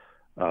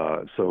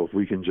 So if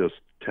we can just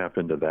tap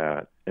into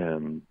that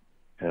and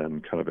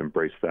kind of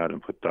embrace that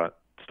and put that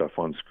stuff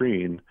on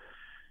screen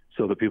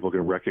so that people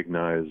can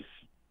recognize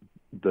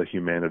the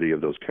humanity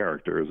of those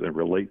characters and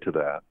relate to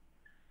that,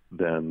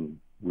 then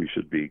we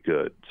should be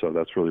good. So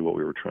that's really what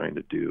we were trying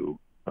to do.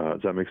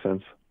 Does that make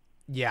sense?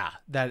 Yeah,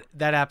 that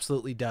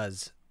absolutely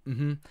does.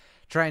 Mm-hmm.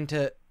 Trying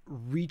to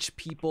reach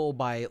people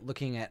by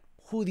looking at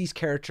who these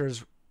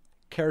characters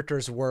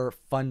were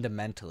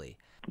fundamentally.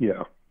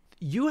 Yeah.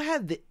 You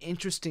had the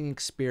interesting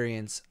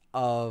experience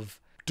of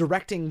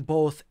directing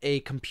both a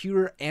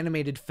computer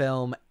animated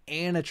film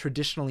and a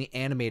traditionally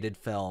animated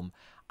film.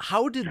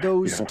 How did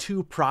those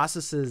two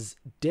processes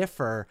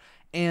differ,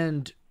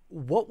 and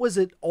what was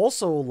it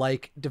also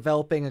like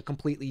developing a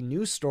completely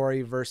new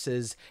story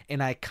versus an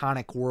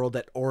iconic world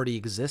that already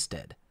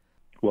existed?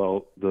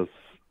 Well, the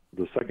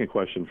second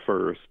question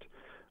first.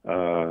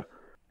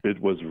 It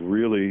was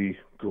really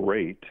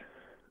great.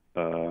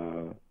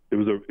 It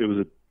was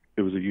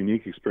a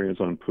unique experience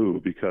on Pooh,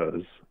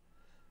 because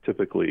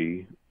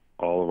typically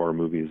all of our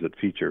movies that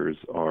features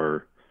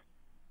are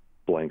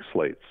blank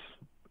slates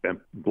and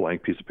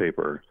blank piece of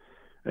paper,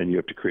 and you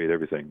have to create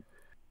everything.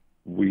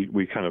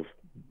 We kind of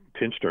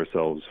pinched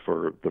ourselves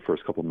for the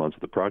first couple of months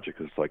of the project.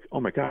 It's like, oh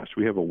my gosh,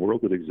 we have a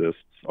world that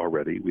exists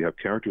already. We have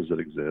characters that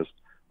exist.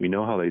 We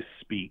know how they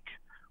speak.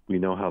 We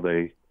know how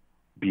they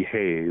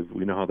behave.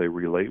 We know how they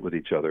relate with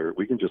each other.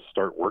 We can just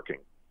start working.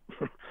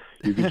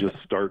 You can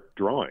just start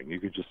drawing.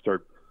 You could just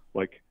start,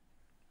 like,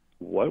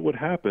 what would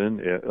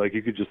happen? Like,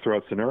 you could just throw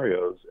out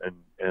scenarios,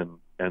 and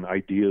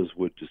ideas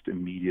would just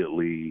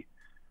immediately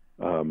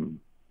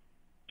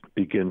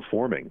begin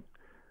forming.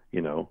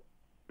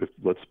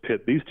 Let's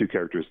pit these two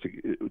characters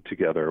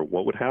together.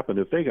 What would happen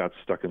if they got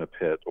stuck in a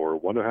pit, or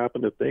what would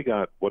happen if they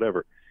got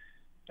whatever?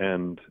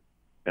 And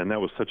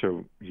that was such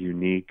a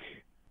unique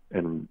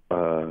and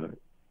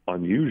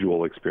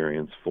unusual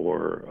experience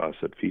for us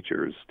at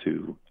Features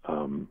to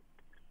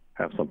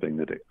have something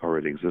that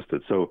already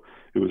existed. So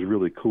it was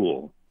really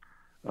cool,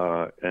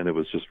 and it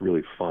was just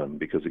really fun,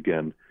 because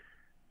again,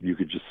 you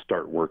could just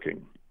start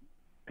working,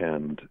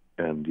 and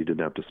you didn't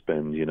have to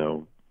spend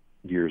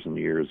years and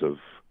years of,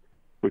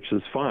 which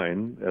is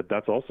fine.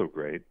 That's also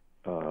great,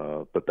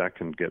 but that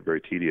can get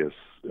very tedious,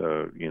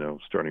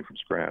 starting from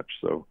scratch.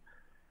 So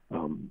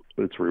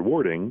it's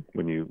rewarding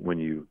when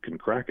you can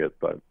crack it,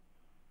 but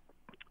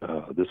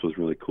this was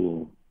really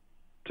cool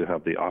to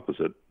have the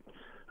opposite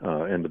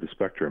end of the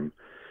spectrum.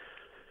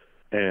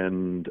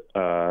 And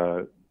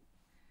the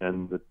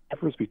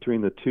difference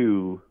between the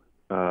two,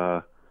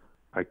 I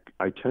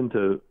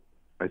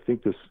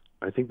think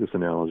this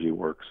analogy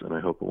works, and I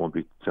hope it won't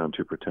sound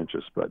too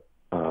pretentious, but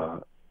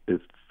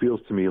it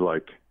feels to me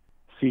like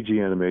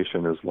CG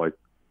animation is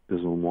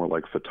more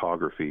like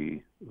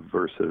photography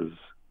versus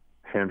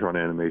hand-drawn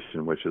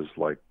animation, which is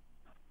like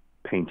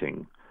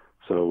painting.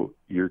 So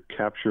you're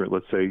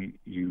let's say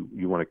you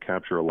want to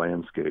capture a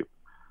landscape.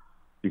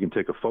 You can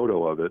take a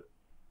photo of it,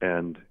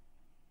 and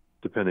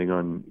depending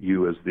on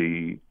you as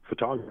the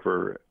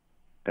photographer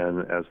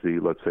and as the,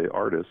 let's say,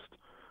 artist,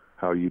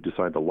 how you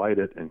decide to light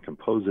it and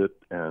compose it,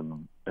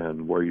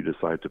 and where you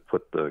decide to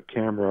put the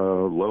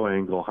camera, low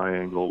angle, high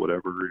angle,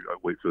 whatever,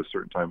 wait for a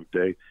certain time of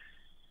day,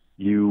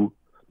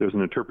 there's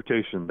an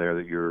interpretation there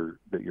that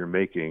you're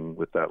making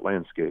with that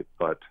landscape,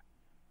 but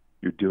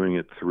you're doing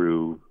it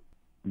through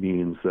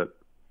means that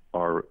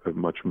are a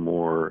much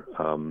more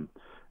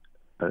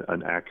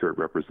an accurate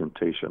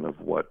representation of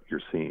what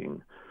you're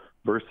seeing,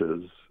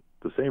 versus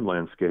the same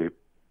landscape,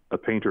 a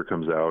painter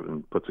comes out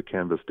and puts a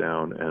canvas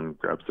down and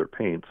grabs their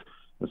paints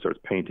and starts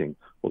painting.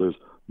 Well, there's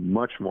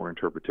much more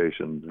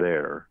interpretation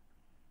there,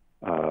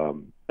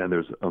 and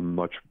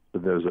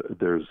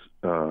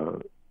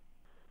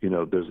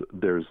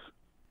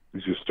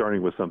you're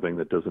starting with something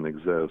that doesn't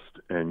exist,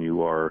 and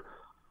you are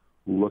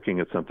looking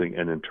at something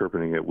and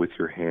interpreting it with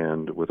your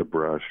hand, with a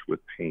brush, with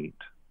paint.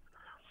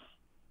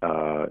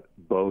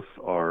 Both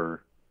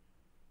are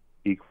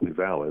equally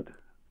valid,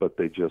 but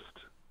they just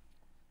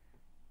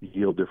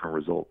yield different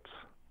results.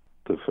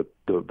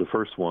 The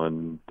first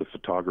one, the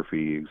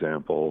photography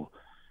example,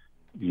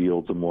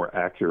 yields a more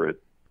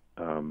accurate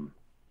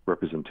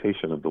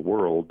representation of the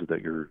world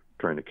that you're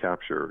trying to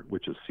capture,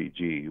 which is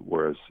CG,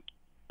 whereas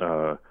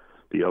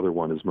The other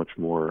one is much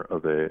more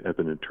of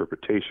an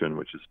interpretation,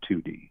 which is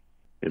 2D,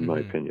 in my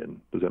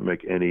opinion. Does that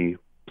make any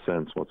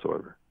sense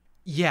whatsoever?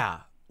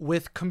 Yeah.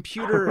 With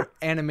computer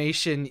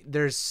animation,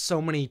 there's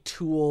so many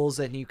tools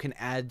and you can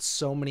add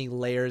so many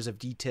layers of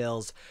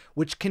details,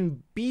 which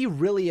can be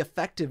really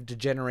effective to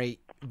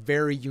generate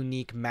very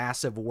unique,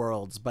 massive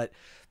worlds. But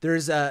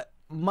there's a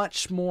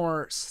much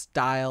more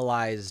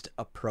stylized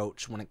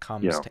approach when it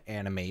comes to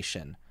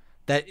animation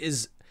that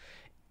is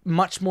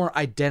much more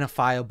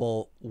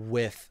identifiable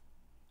with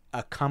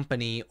a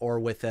company or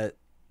with a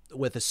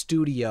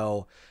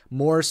studio,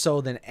 more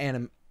so than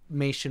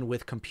animation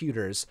with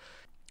computers.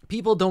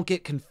 People don't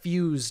get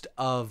confused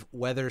of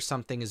whether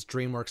something is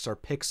DreamWorks or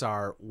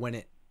Pixar when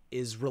it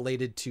is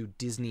related to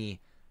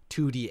Disney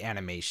 2D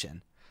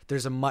animation.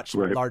 There's a much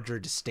larger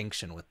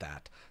distinction with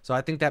that. So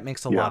I think that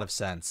makes a lot of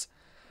sense.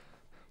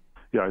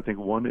 Yeah, I think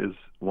one is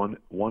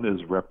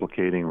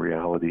replicating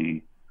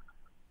reality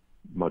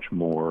much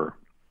more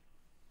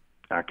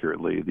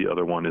accurately. The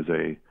other one is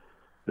a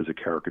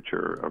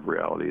caricature of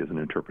reality, is an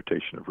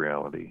interpretation of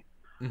reality.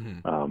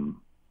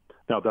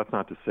 Now, that's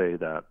not to say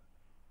that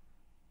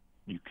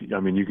you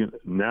can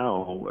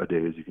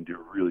nowadays you can do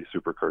really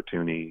super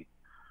cartoony,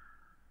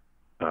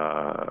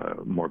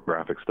 more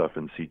graphic stuff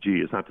in CG.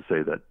 It's not to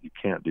say that you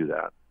can't do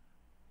that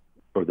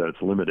or that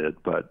it's limited,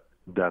 but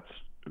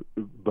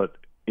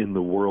in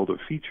the world of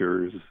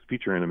feature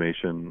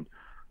animation,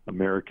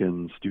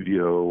 American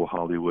studio,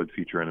 Hollywood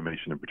feature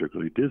animation, and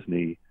particularly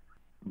Disney,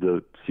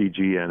 the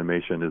CG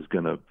animation is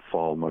going to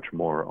fall much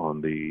more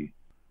on the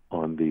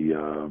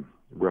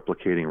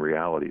replicating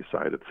reality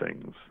side of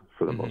things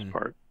for the most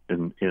part,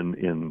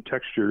 in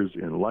textures,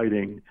 in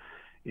lighting,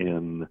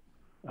 in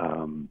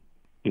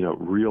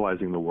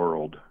realizing the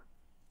world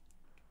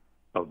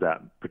of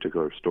that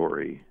particular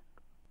story.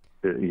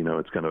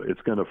 It's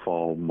gonna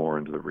fall more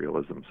into the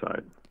realism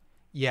side.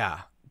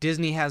 Yeah,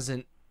 Disney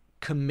hasn't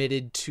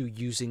committed to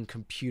using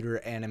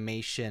computer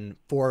animation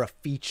for a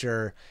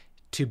feature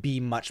to be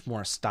much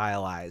more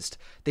stylized.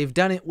 They've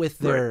done it with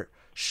their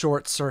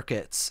short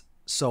circuits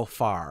so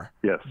far.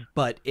 Yes.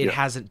 But it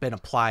hasn't been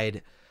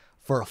applied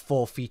for a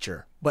full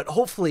feature. But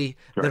hopefully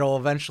that'll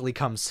eventually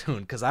come soon,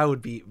 because I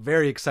would be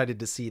very excited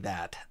to see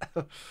that.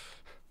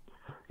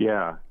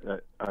 Yeah,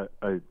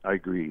 I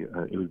agree.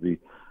 It would be,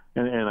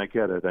 and I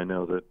get it. I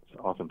know that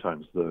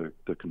oftentimes the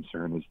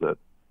concern is that,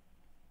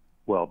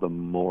 well, the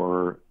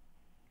more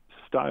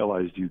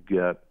stylized you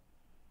get,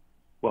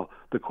 well,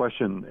 the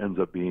question ends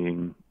up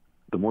being,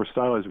 the more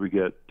stylized we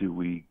get,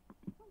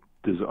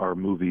 does our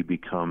movie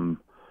become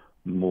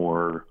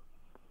more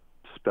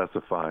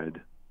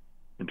specified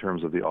in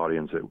terms of the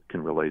audience it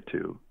can relate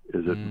to?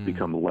 Is it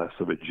become less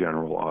of a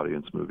general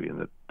audience movie? And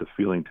that the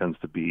feeling tends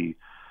to be,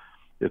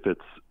 if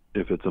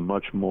it's a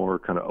much more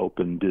kind of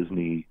open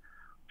Disney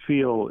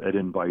feel, it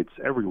invites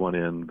everyone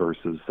in,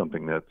 versus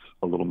something that's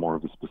a little more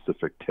of a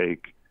specific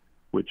take,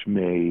 which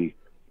may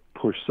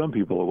push some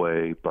people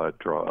away but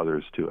draw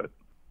others to it.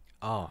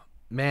 Oh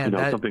man,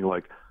 something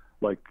like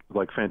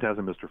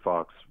Phantasm Mr.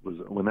 Fox was,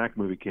 when that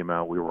movie came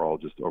out, we were all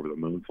just over the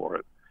moon for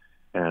it,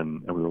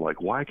 and we were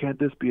like, why can't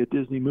this be a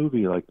Disney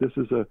movie? Like, this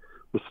is the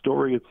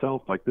story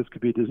itself, like this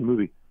could be a Disney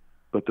movie.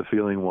 But the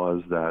feeling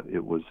was that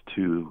it was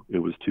too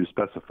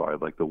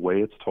specified. Like, the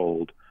way it's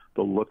told,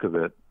 the look of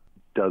it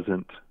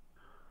doesn't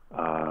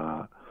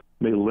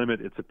may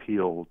limit its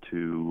appeal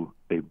to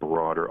a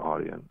broader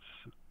audience.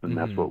 And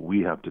that's what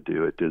we have to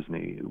do at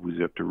Disney. We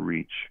have to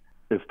reach,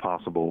 if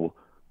possible,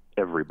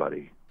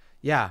 everybody.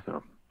 Yeah,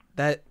 so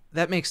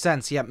that makes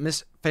sense. Yeah,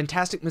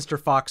 Fantastic Mr.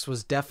 Fox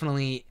was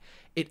definitely,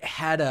 it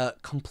had a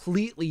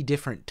completely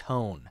different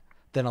tone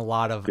than a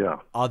lot of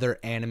other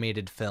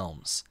animated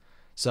films.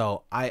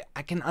 So I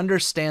can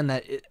understand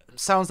that. It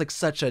sounds like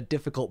such a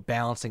difficult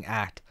balancing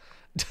act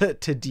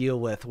to deal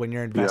with when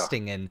you're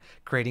investing in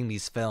creating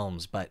these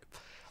films. But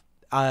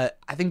I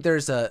think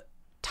there's a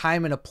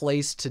time and a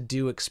place to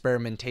do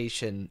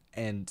experimentation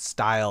and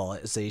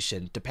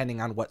stylization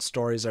depending on what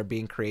stories are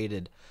being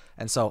created.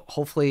 And so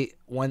hopefully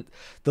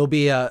there'll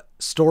be a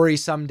story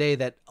someday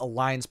that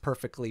aligns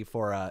perfectly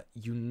for a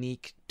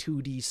unique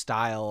 2D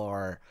style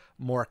or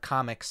more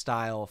comic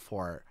style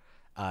for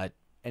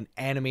an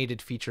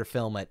animated feature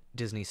film at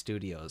Disney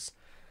Studios.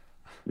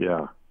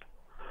 Yeah.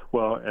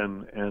 Well,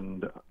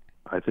 and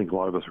I think a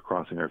lot of us are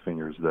crossing our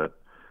fingers that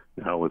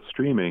now with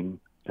streaming,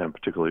 and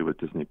particularly with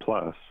Disney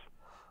Plus,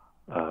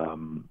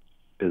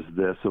 is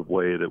this a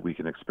way that we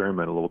can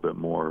experiment a little bit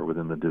more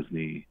within the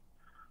Disney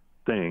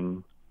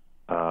thing,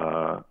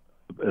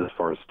 as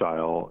far as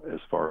style, as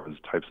far as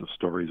types of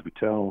stories we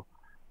tell,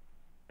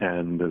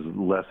 and there's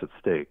less at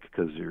stake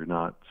because you're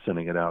not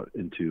sending it out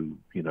into,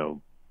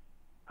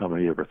 how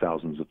many ever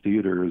thousands of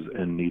theaters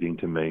and needing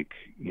to make,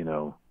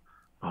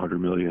 100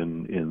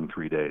 million in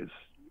 3 days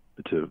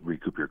to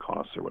recoup your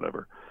costs or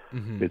whatever.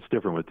 Mm-hmm. It's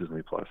different with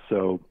Disney Plus.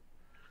 So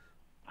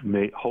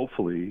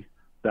hopefully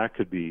that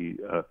could be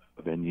a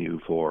venue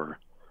for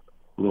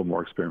a little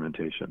more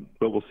experimentation,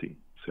 but we'll see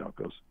how it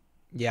goes.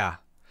 Yeah.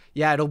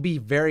 Yeah, it'll be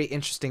very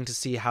interesting to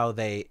see how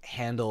they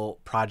handle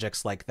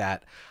projects like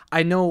that.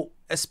 I know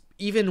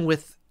even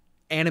with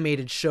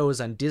animated shows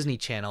on Disney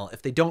Channel,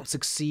 if they don't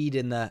succeed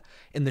in the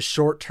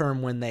short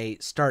term when they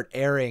start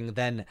airing,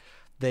 then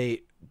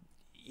they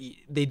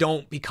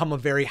don't become a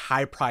very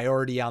high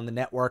priority on the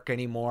network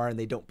anymore, and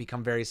they don't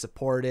become very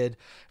supported.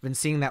 I've been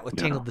seeing that with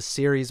Tangled the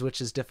series,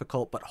 which is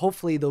difficult, but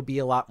hopefully there'll be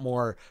a lot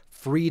more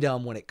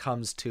freedom when it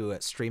comes to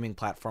a streaming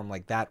platform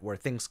like that, where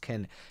things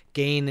can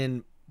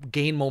gain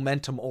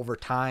momentum over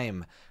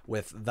time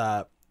with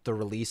the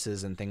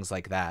releases and things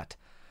like that.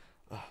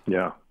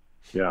 Yeah,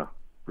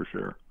 for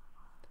sure.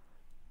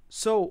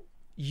 So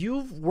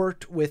you've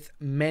worked with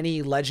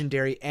many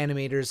legendary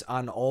animators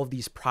on all of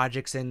these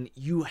projects, and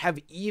you have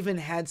even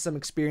had some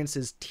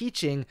experiences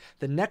teaching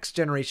the next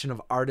generation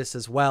of artists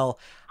as well.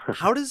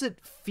 How does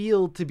it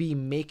feel to be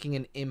making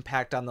an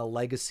impact on the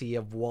legacy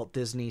of Walt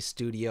Disney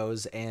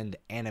Studios and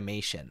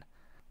animation?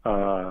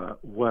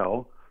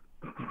 Well,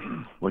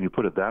 when you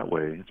put it that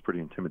way, it's pretty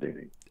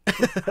intimidating.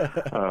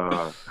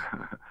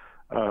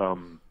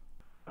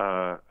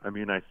 I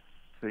mean, I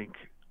think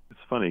it's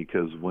funny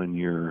because when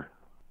you're,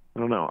 I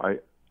don't know,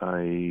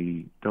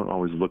 I don't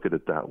always look at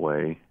it that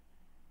way.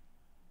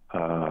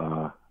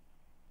 I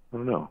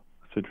don't know.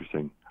 It's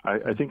interesting.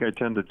 I think I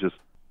tend to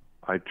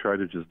I try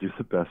to just do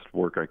the best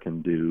work I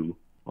can do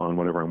on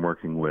whatever I'm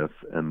working with,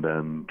 and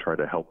then try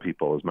to help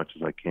people as much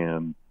as I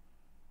can.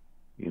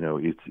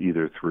 It's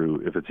either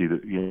through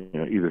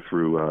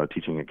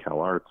teaching at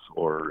CalArts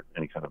or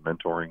any kind of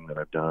mentoring that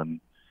I've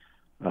done.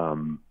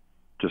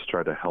 Just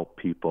try to help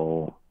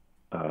people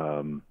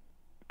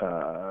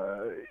have,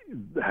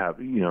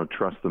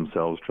 trust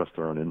themselves, trust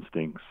their own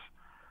instincts.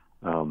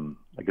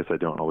 I guess I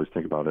don't always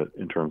think about it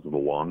in terms of the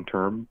long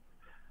term.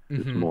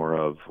 Mm-hmm. It's more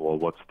of, well,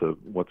 what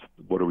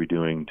are we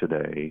doing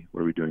today?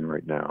 What are we doing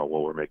right now?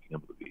 Well, we're making a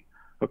movie.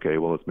 Okay,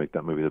 well, let's make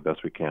that movie the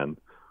best we can.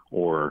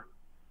 Or,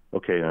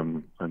 okay,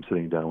 I'm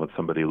sitting down with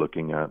somebody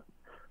looking at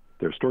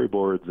their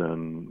storyboards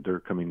and they're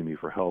coming to me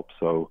for help.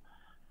 So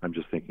I'm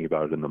just thinking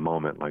about it in the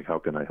moment. Like, how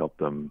can I help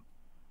them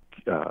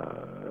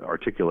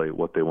articulate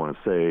what they want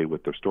to say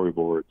with their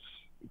storyboards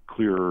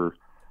clearer,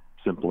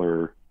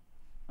 simpler.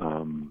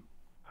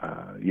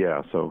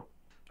 So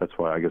that's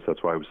why I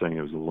was saying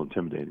it was a little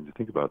intimidating to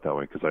think about it that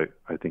way, because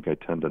I think I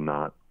tend to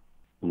not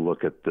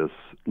look at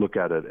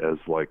it as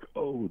like,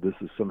 oh, this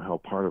is somehow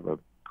part of a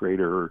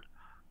greater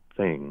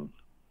thing.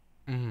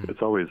 Mm.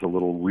 It's always a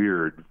little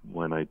weird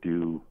when I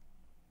do.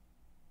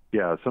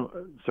 Yeah,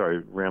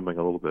 sorry, rambling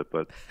a little bit,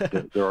 but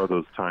there are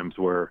those times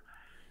where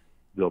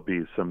there'll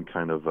be some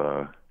kind of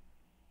I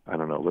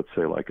don't know, let's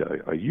say like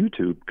a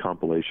YouTube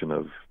compilation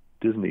of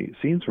Disney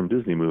scenes from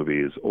Disney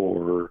movies,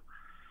 or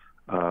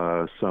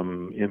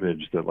some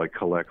image that like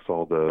collects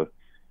all the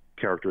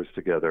characters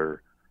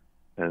together,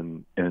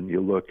 and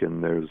you look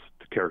and there's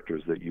the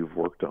characters that you've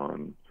worked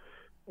on,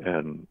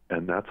 and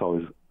that's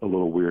always a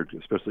little weird,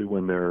 especially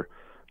when they're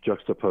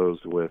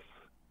juxtaposed with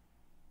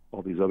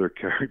all these other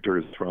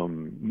characters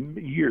from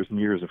years and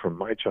years, and from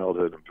my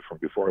childhood and from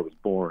before I was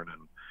born,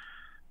 and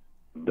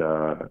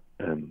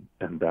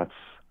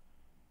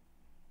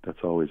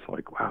that's always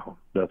like, wow,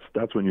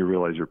 that's when you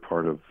realize you're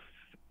part of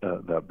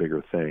that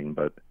bigger thing.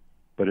 But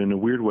in a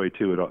weird way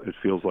too, it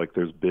feels like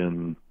there's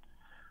been,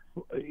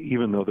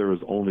 even though there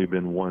has only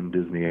been one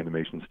Disney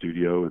animation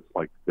studio, it's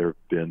like there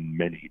have been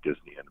many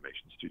Disney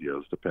animation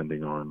studios,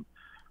 depending on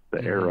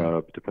the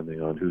era,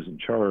 depending on who's in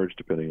charge,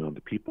 depending on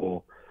the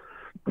people.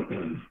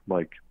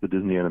 Like the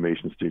Disney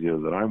animation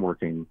studio that I've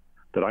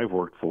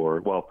worked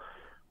for, well,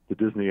 the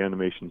Disney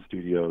animation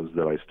studios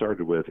that I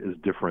started with is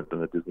different than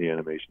the Disney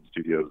animation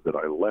studios that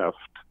I left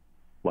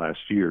last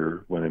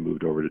year when I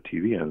moved over to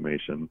TV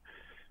animation.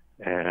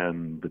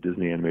 And the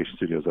Disney animation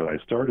studios that I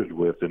started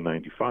with in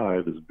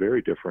 '95 is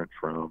very different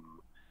from,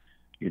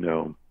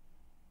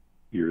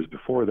 years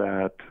before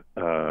that,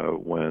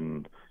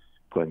 when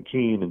Glenn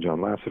Keane and John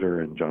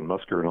Lasseter and John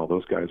Musker and all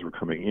those guys were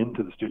coming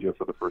into the studio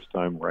for the first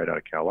time right out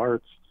of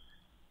CalArts,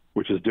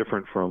 which is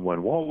different from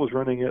when Walt was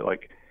running it.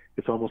 Like,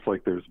 it's almost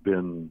like there's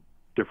been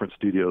different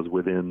studios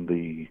within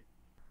the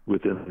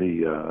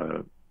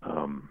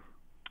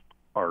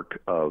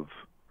arc of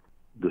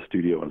the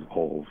studio as a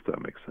whole, if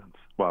that makes sense.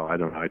 Wow, I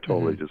don't know. I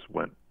totally just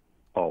went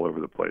all over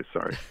the place.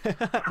 Sorry.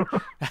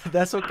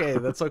 That's okay.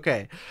 That's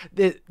okay.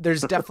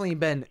 There's definitely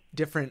been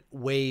different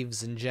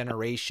waves and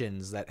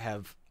generations that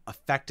have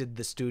affected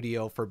the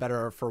studio for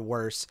better or for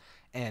worse.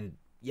 And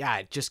yeah,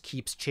 it just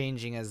keeps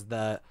changing as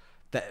the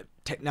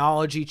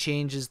technology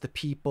changes, the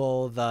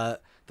people, the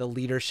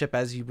leadership,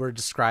 as you were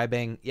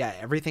describing. Yeah,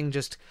 everything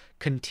just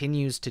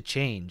continues to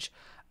change.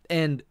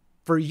 And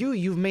for you,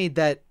 you've made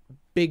that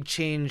big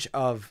change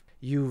of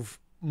you've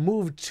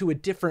moved to a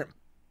different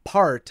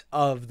part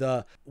of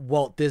the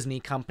Walt Disney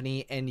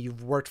Company and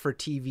you've worked for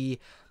TV.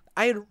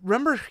 I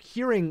remember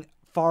hearing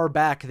far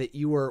back that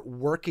you were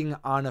working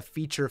on a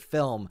feature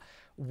film.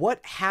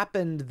 What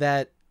happened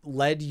that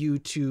led you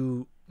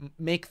to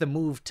make the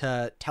move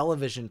to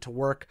television to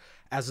work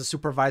as a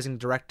supervising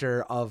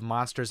director of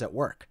Monsters at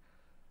Work?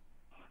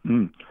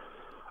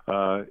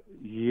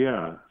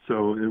 Yeah.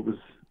 So it was,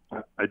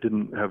 I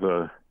didn't have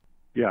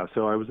Yeah,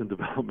 so I was in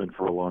development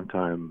for a long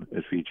time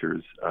at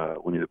Features.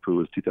 Winnie the Pooh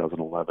was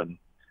 2011.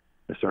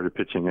 I started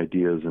pitching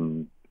ideas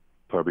in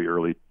probably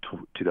early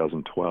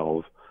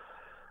 2012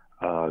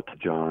 to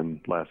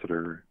John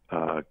Lasseter.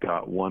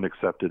 Got one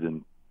accepted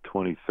in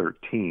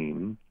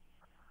 2013.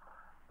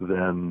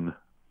 Then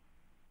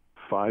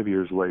 5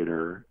 years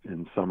later,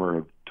 in summer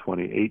of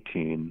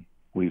 2018,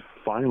 we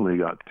finally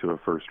got to a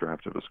first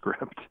draft of a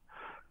script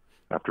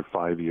after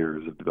 5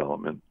 years of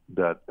development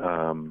that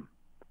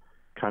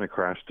kind of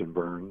crashed and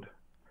burned.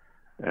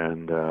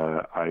 And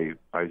I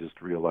just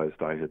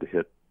realized I had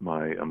hit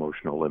my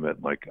emotional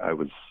limit. Like I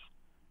was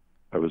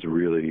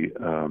really,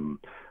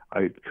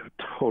 I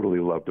totally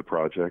loved the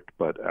project,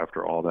 but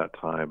after all that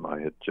time, I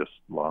had just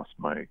lost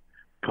my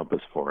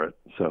compass for it.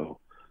 So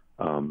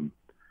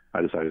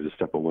I decided to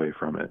step away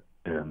from it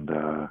and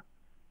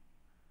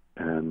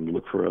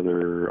look for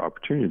other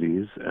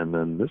opportunities. And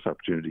then this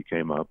opportunity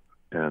came up,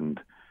 and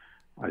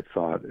I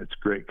thought it's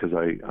great because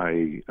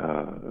I've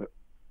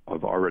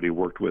already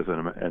worked with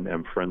and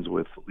am friends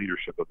with the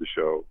leadership of the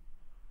show,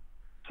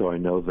 so I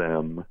know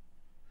them.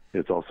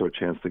 It's also a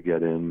chance to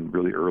get in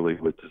really early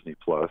with Disney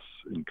Plus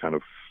and kind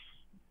of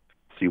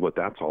see what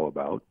that's all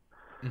about.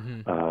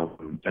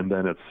 Mm-hmm. And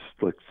then it's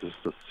like just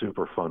a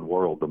super fun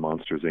world. The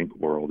Monsters Inc.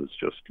 world is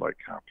just like,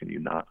 how can you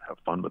not have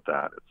fun with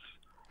that? It's,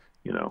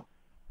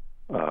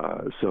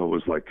 so it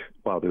was like,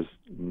 wow, there's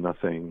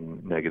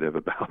nothing negative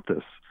about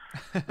this.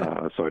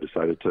 So I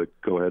decided to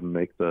go ahead and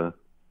make the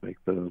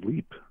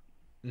leap.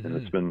 Mm-hmm. And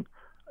it's been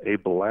a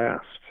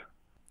blast.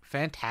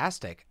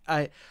 Fantastic.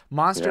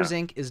 Monsters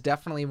Inc. is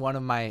definitely one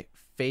of my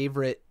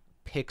favorite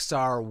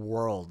Pixar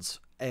worlds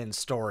and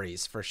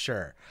stories for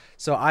sure.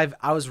 So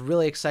I was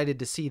really excited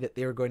to see that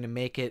they were going to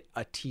make it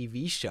a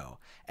TV show.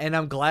 And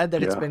I'm glad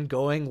that it's been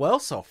going well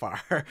so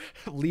far,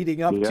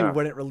 leading up to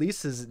when it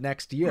releases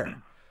next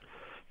year.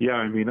 Yeah,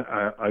 I mean,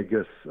 I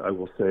guess I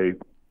will say,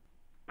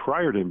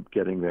 prior to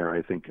getting there,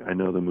 I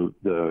know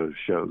the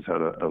show's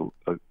had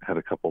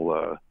a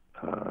couple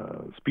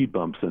speed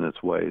bumps in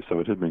its way, so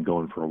it had been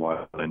going for a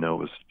while. I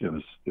know it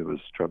was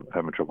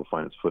having trouble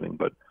finding its footing,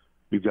 but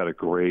we've got a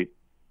great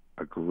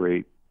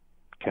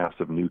cast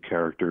of new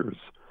characters.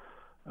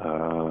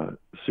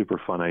 Super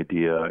fun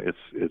idea.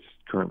 It's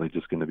currently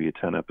just going to be a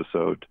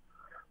 10-episode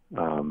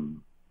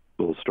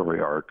little story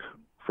arc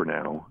for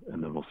now,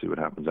 and then we'll see what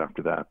happens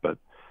after that. But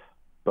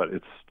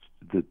it's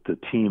the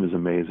team is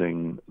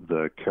amazing.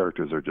 The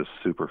characters are just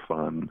super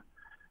fun.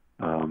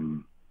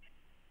 And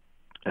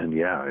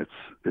yeah,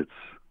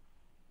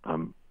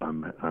 I'm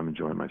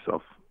enjoying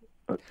myself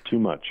too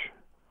much.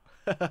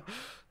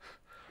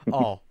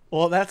 Oh,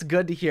 well, that's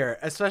good to hear,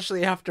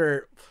 especially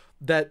after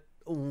that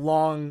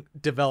long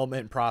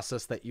development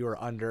process that you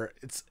were under.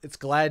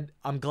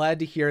 I'm glad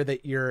to hear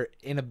that you're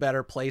in a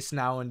better place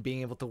now and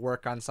being able to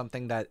work on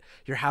something that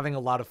you're having a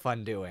lot of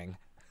fun doing.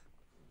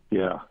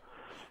 Yeah,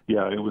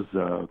 it was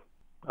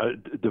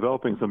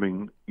developing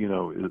something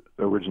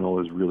original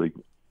is really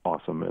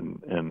awesome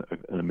and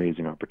an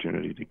amazing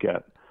opportunity to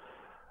get.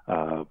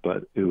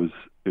 But it was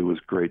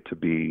great to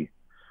hit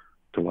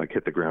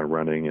the ground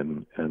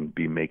running and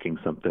be making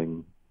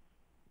something.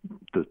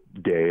 The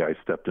day I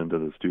stepped into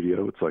the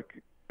studio, it's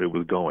like it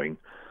was going.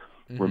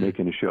 Mm-hmm. We're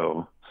making a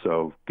show,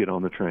 so get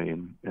on the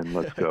train and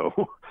let's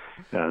go.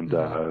 And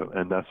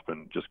that's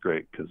been just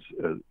great because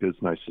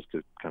it's nice just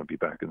to kind of be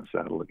back in the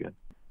saddle again.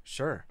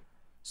 Sure.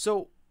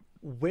 So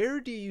where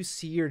do you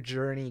see your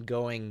journey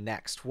going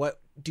next?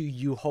 What do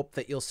you hope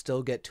that you'll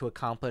still get to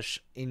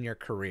accomplish in your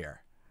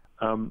career?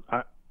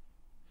 I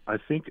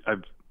think I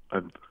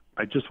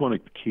just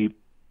want to keep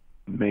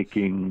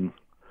making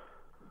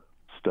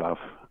stuff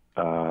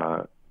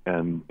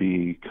and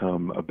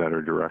become a better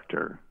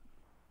director.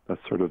 That's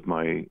sort of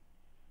really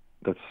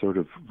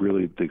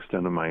the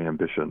extent of my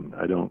ambition.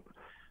 I've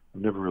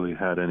never really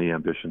had any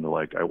ambition to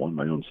I want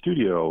my own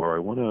studio or I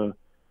want to,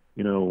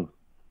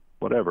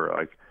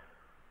 whatever.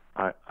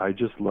 I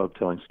just love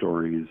telling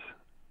stories.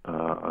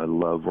 I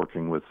love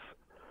working with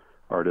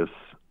artists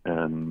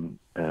and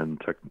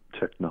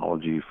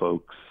technology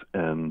folks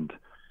and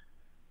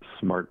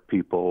smart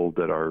people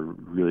that are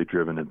really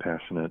driven and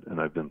passionate. And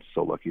I've been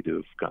so lucky to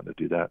have gotten to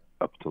do that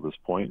up till this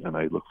point. And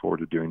I look forward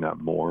to doing that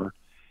more.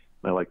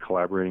 And I like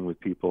collaborating with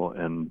people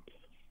and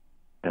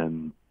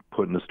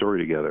putting a story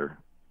together.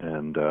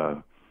 And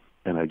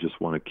I just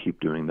want to keep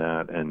doing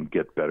that and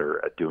get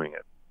better at doing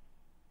it.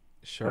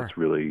 Sure. That's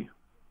really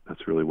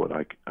what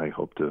I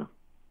hope to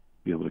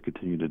be able to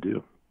continue to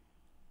do.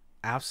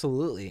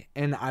 Absolutely.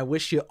 And I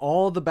wish you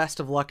all the best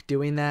of luck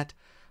doing that.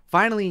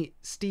 Finally,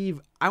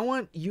 Steve, I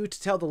want you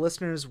to tell the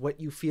listeners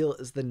what you feel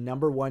is the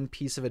number one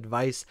piece of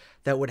advice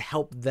that would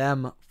help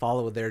them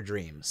follow their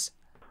dreams.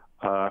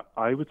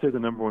 I would say the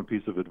number one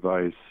piece of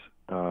advice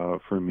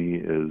for me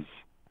is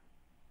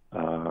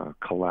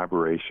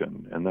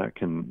collaboration. And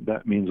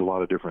that means a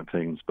lot of different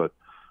things, but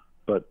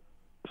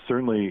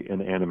certainly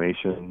in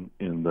animation,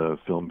 in the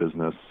film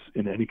business,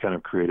 in any kind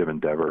of creative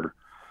endeavor,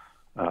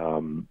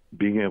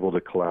 being able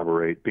to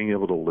collaborate, being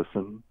able to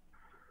listen,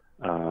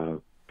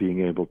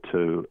 being able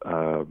to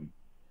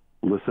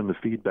listen to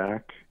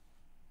feedback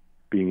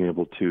being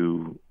able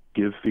to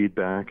give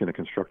feedback in a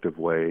constructive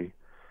way,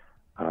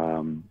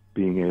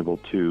 being able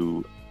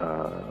to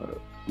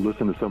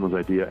listen to someone's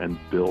idea and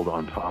build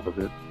on top of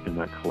it in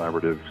that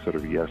collaborative sort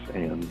of yes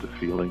and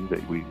feeling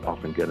that we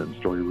often get in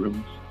story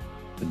rooms,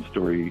 in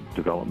story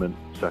development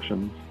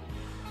sessions.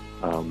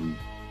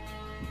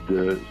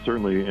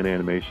 Certainly in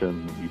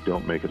animation, you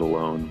don't make it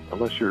alone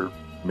unless you're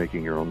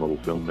making your own little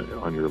film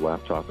on your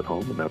laptop at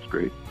home, and that's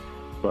great.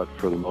 But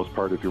for the most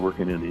part, if you're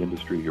working in the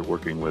industry, you're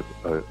working with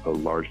a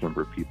large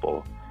number of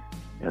people.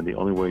 And the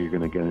only way you're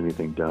going to get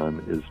anything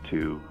done is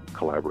to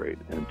collaborate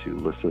and to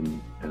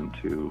listen and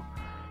to,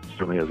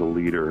 certainly as a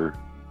leader,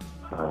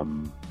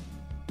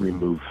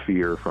 remove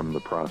fear from the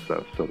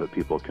process so that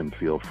people can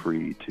feel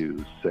free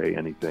to say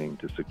anything,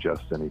 to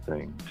suggest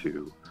anything,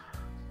 to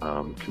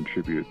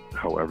contribute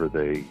however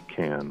they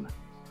can.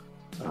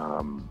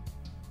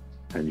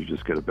 And you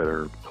just get a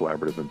better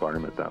collaborative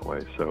environment that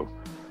way. So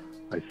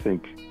I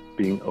think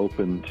being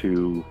open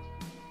to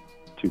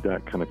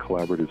that kind of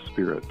collaborative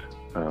spirit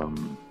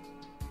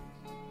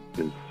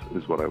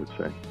is what I would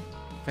say.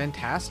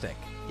 Fantastic.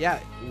 Yeah,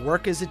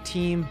 work as a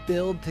team,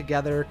 build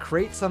together,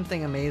 create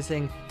something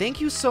amazing. Thank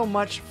you so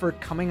much for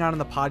coming on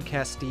the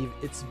podcast, Steve.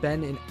 It's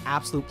been an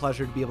absolute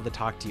pleasure to be able to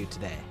talk to you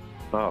today.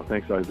 Oh,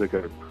 thanks, Isaac. I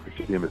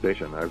appreciate the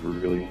invitation. I've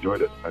really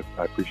enjoyed it.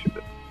 I appreciate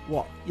it.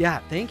 Well, yeah,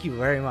 thank you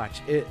very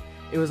much. It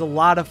was a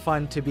lot of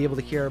fun to be able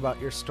to hear about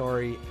your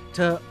story.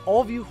 To all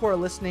of you who are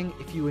listening,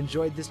 if you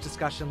enjoyed this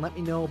discussion, let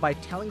me know by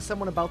telling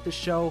someone about the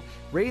show,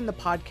 rating the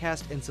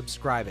podcast, and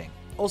subscribing.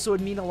 Also,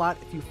 it'd mean a lot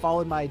if you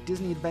followed my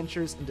Disney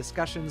adventures and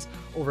discussions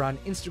over on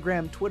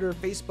Instagram, Twitter,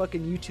 Facebook,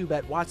 and YouTube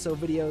at Wotso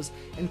Videos,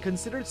 and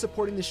considered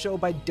supporting the show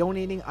by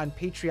donating on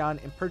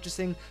Patreon and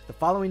purchasing the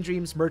Following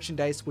Dreams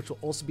merchandise, which will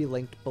also be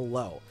linked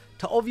below.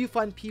 To all of you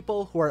fun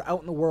people who are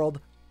out in the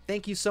world,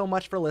 thank you so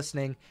much for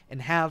listening,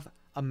 and have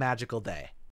a magical day.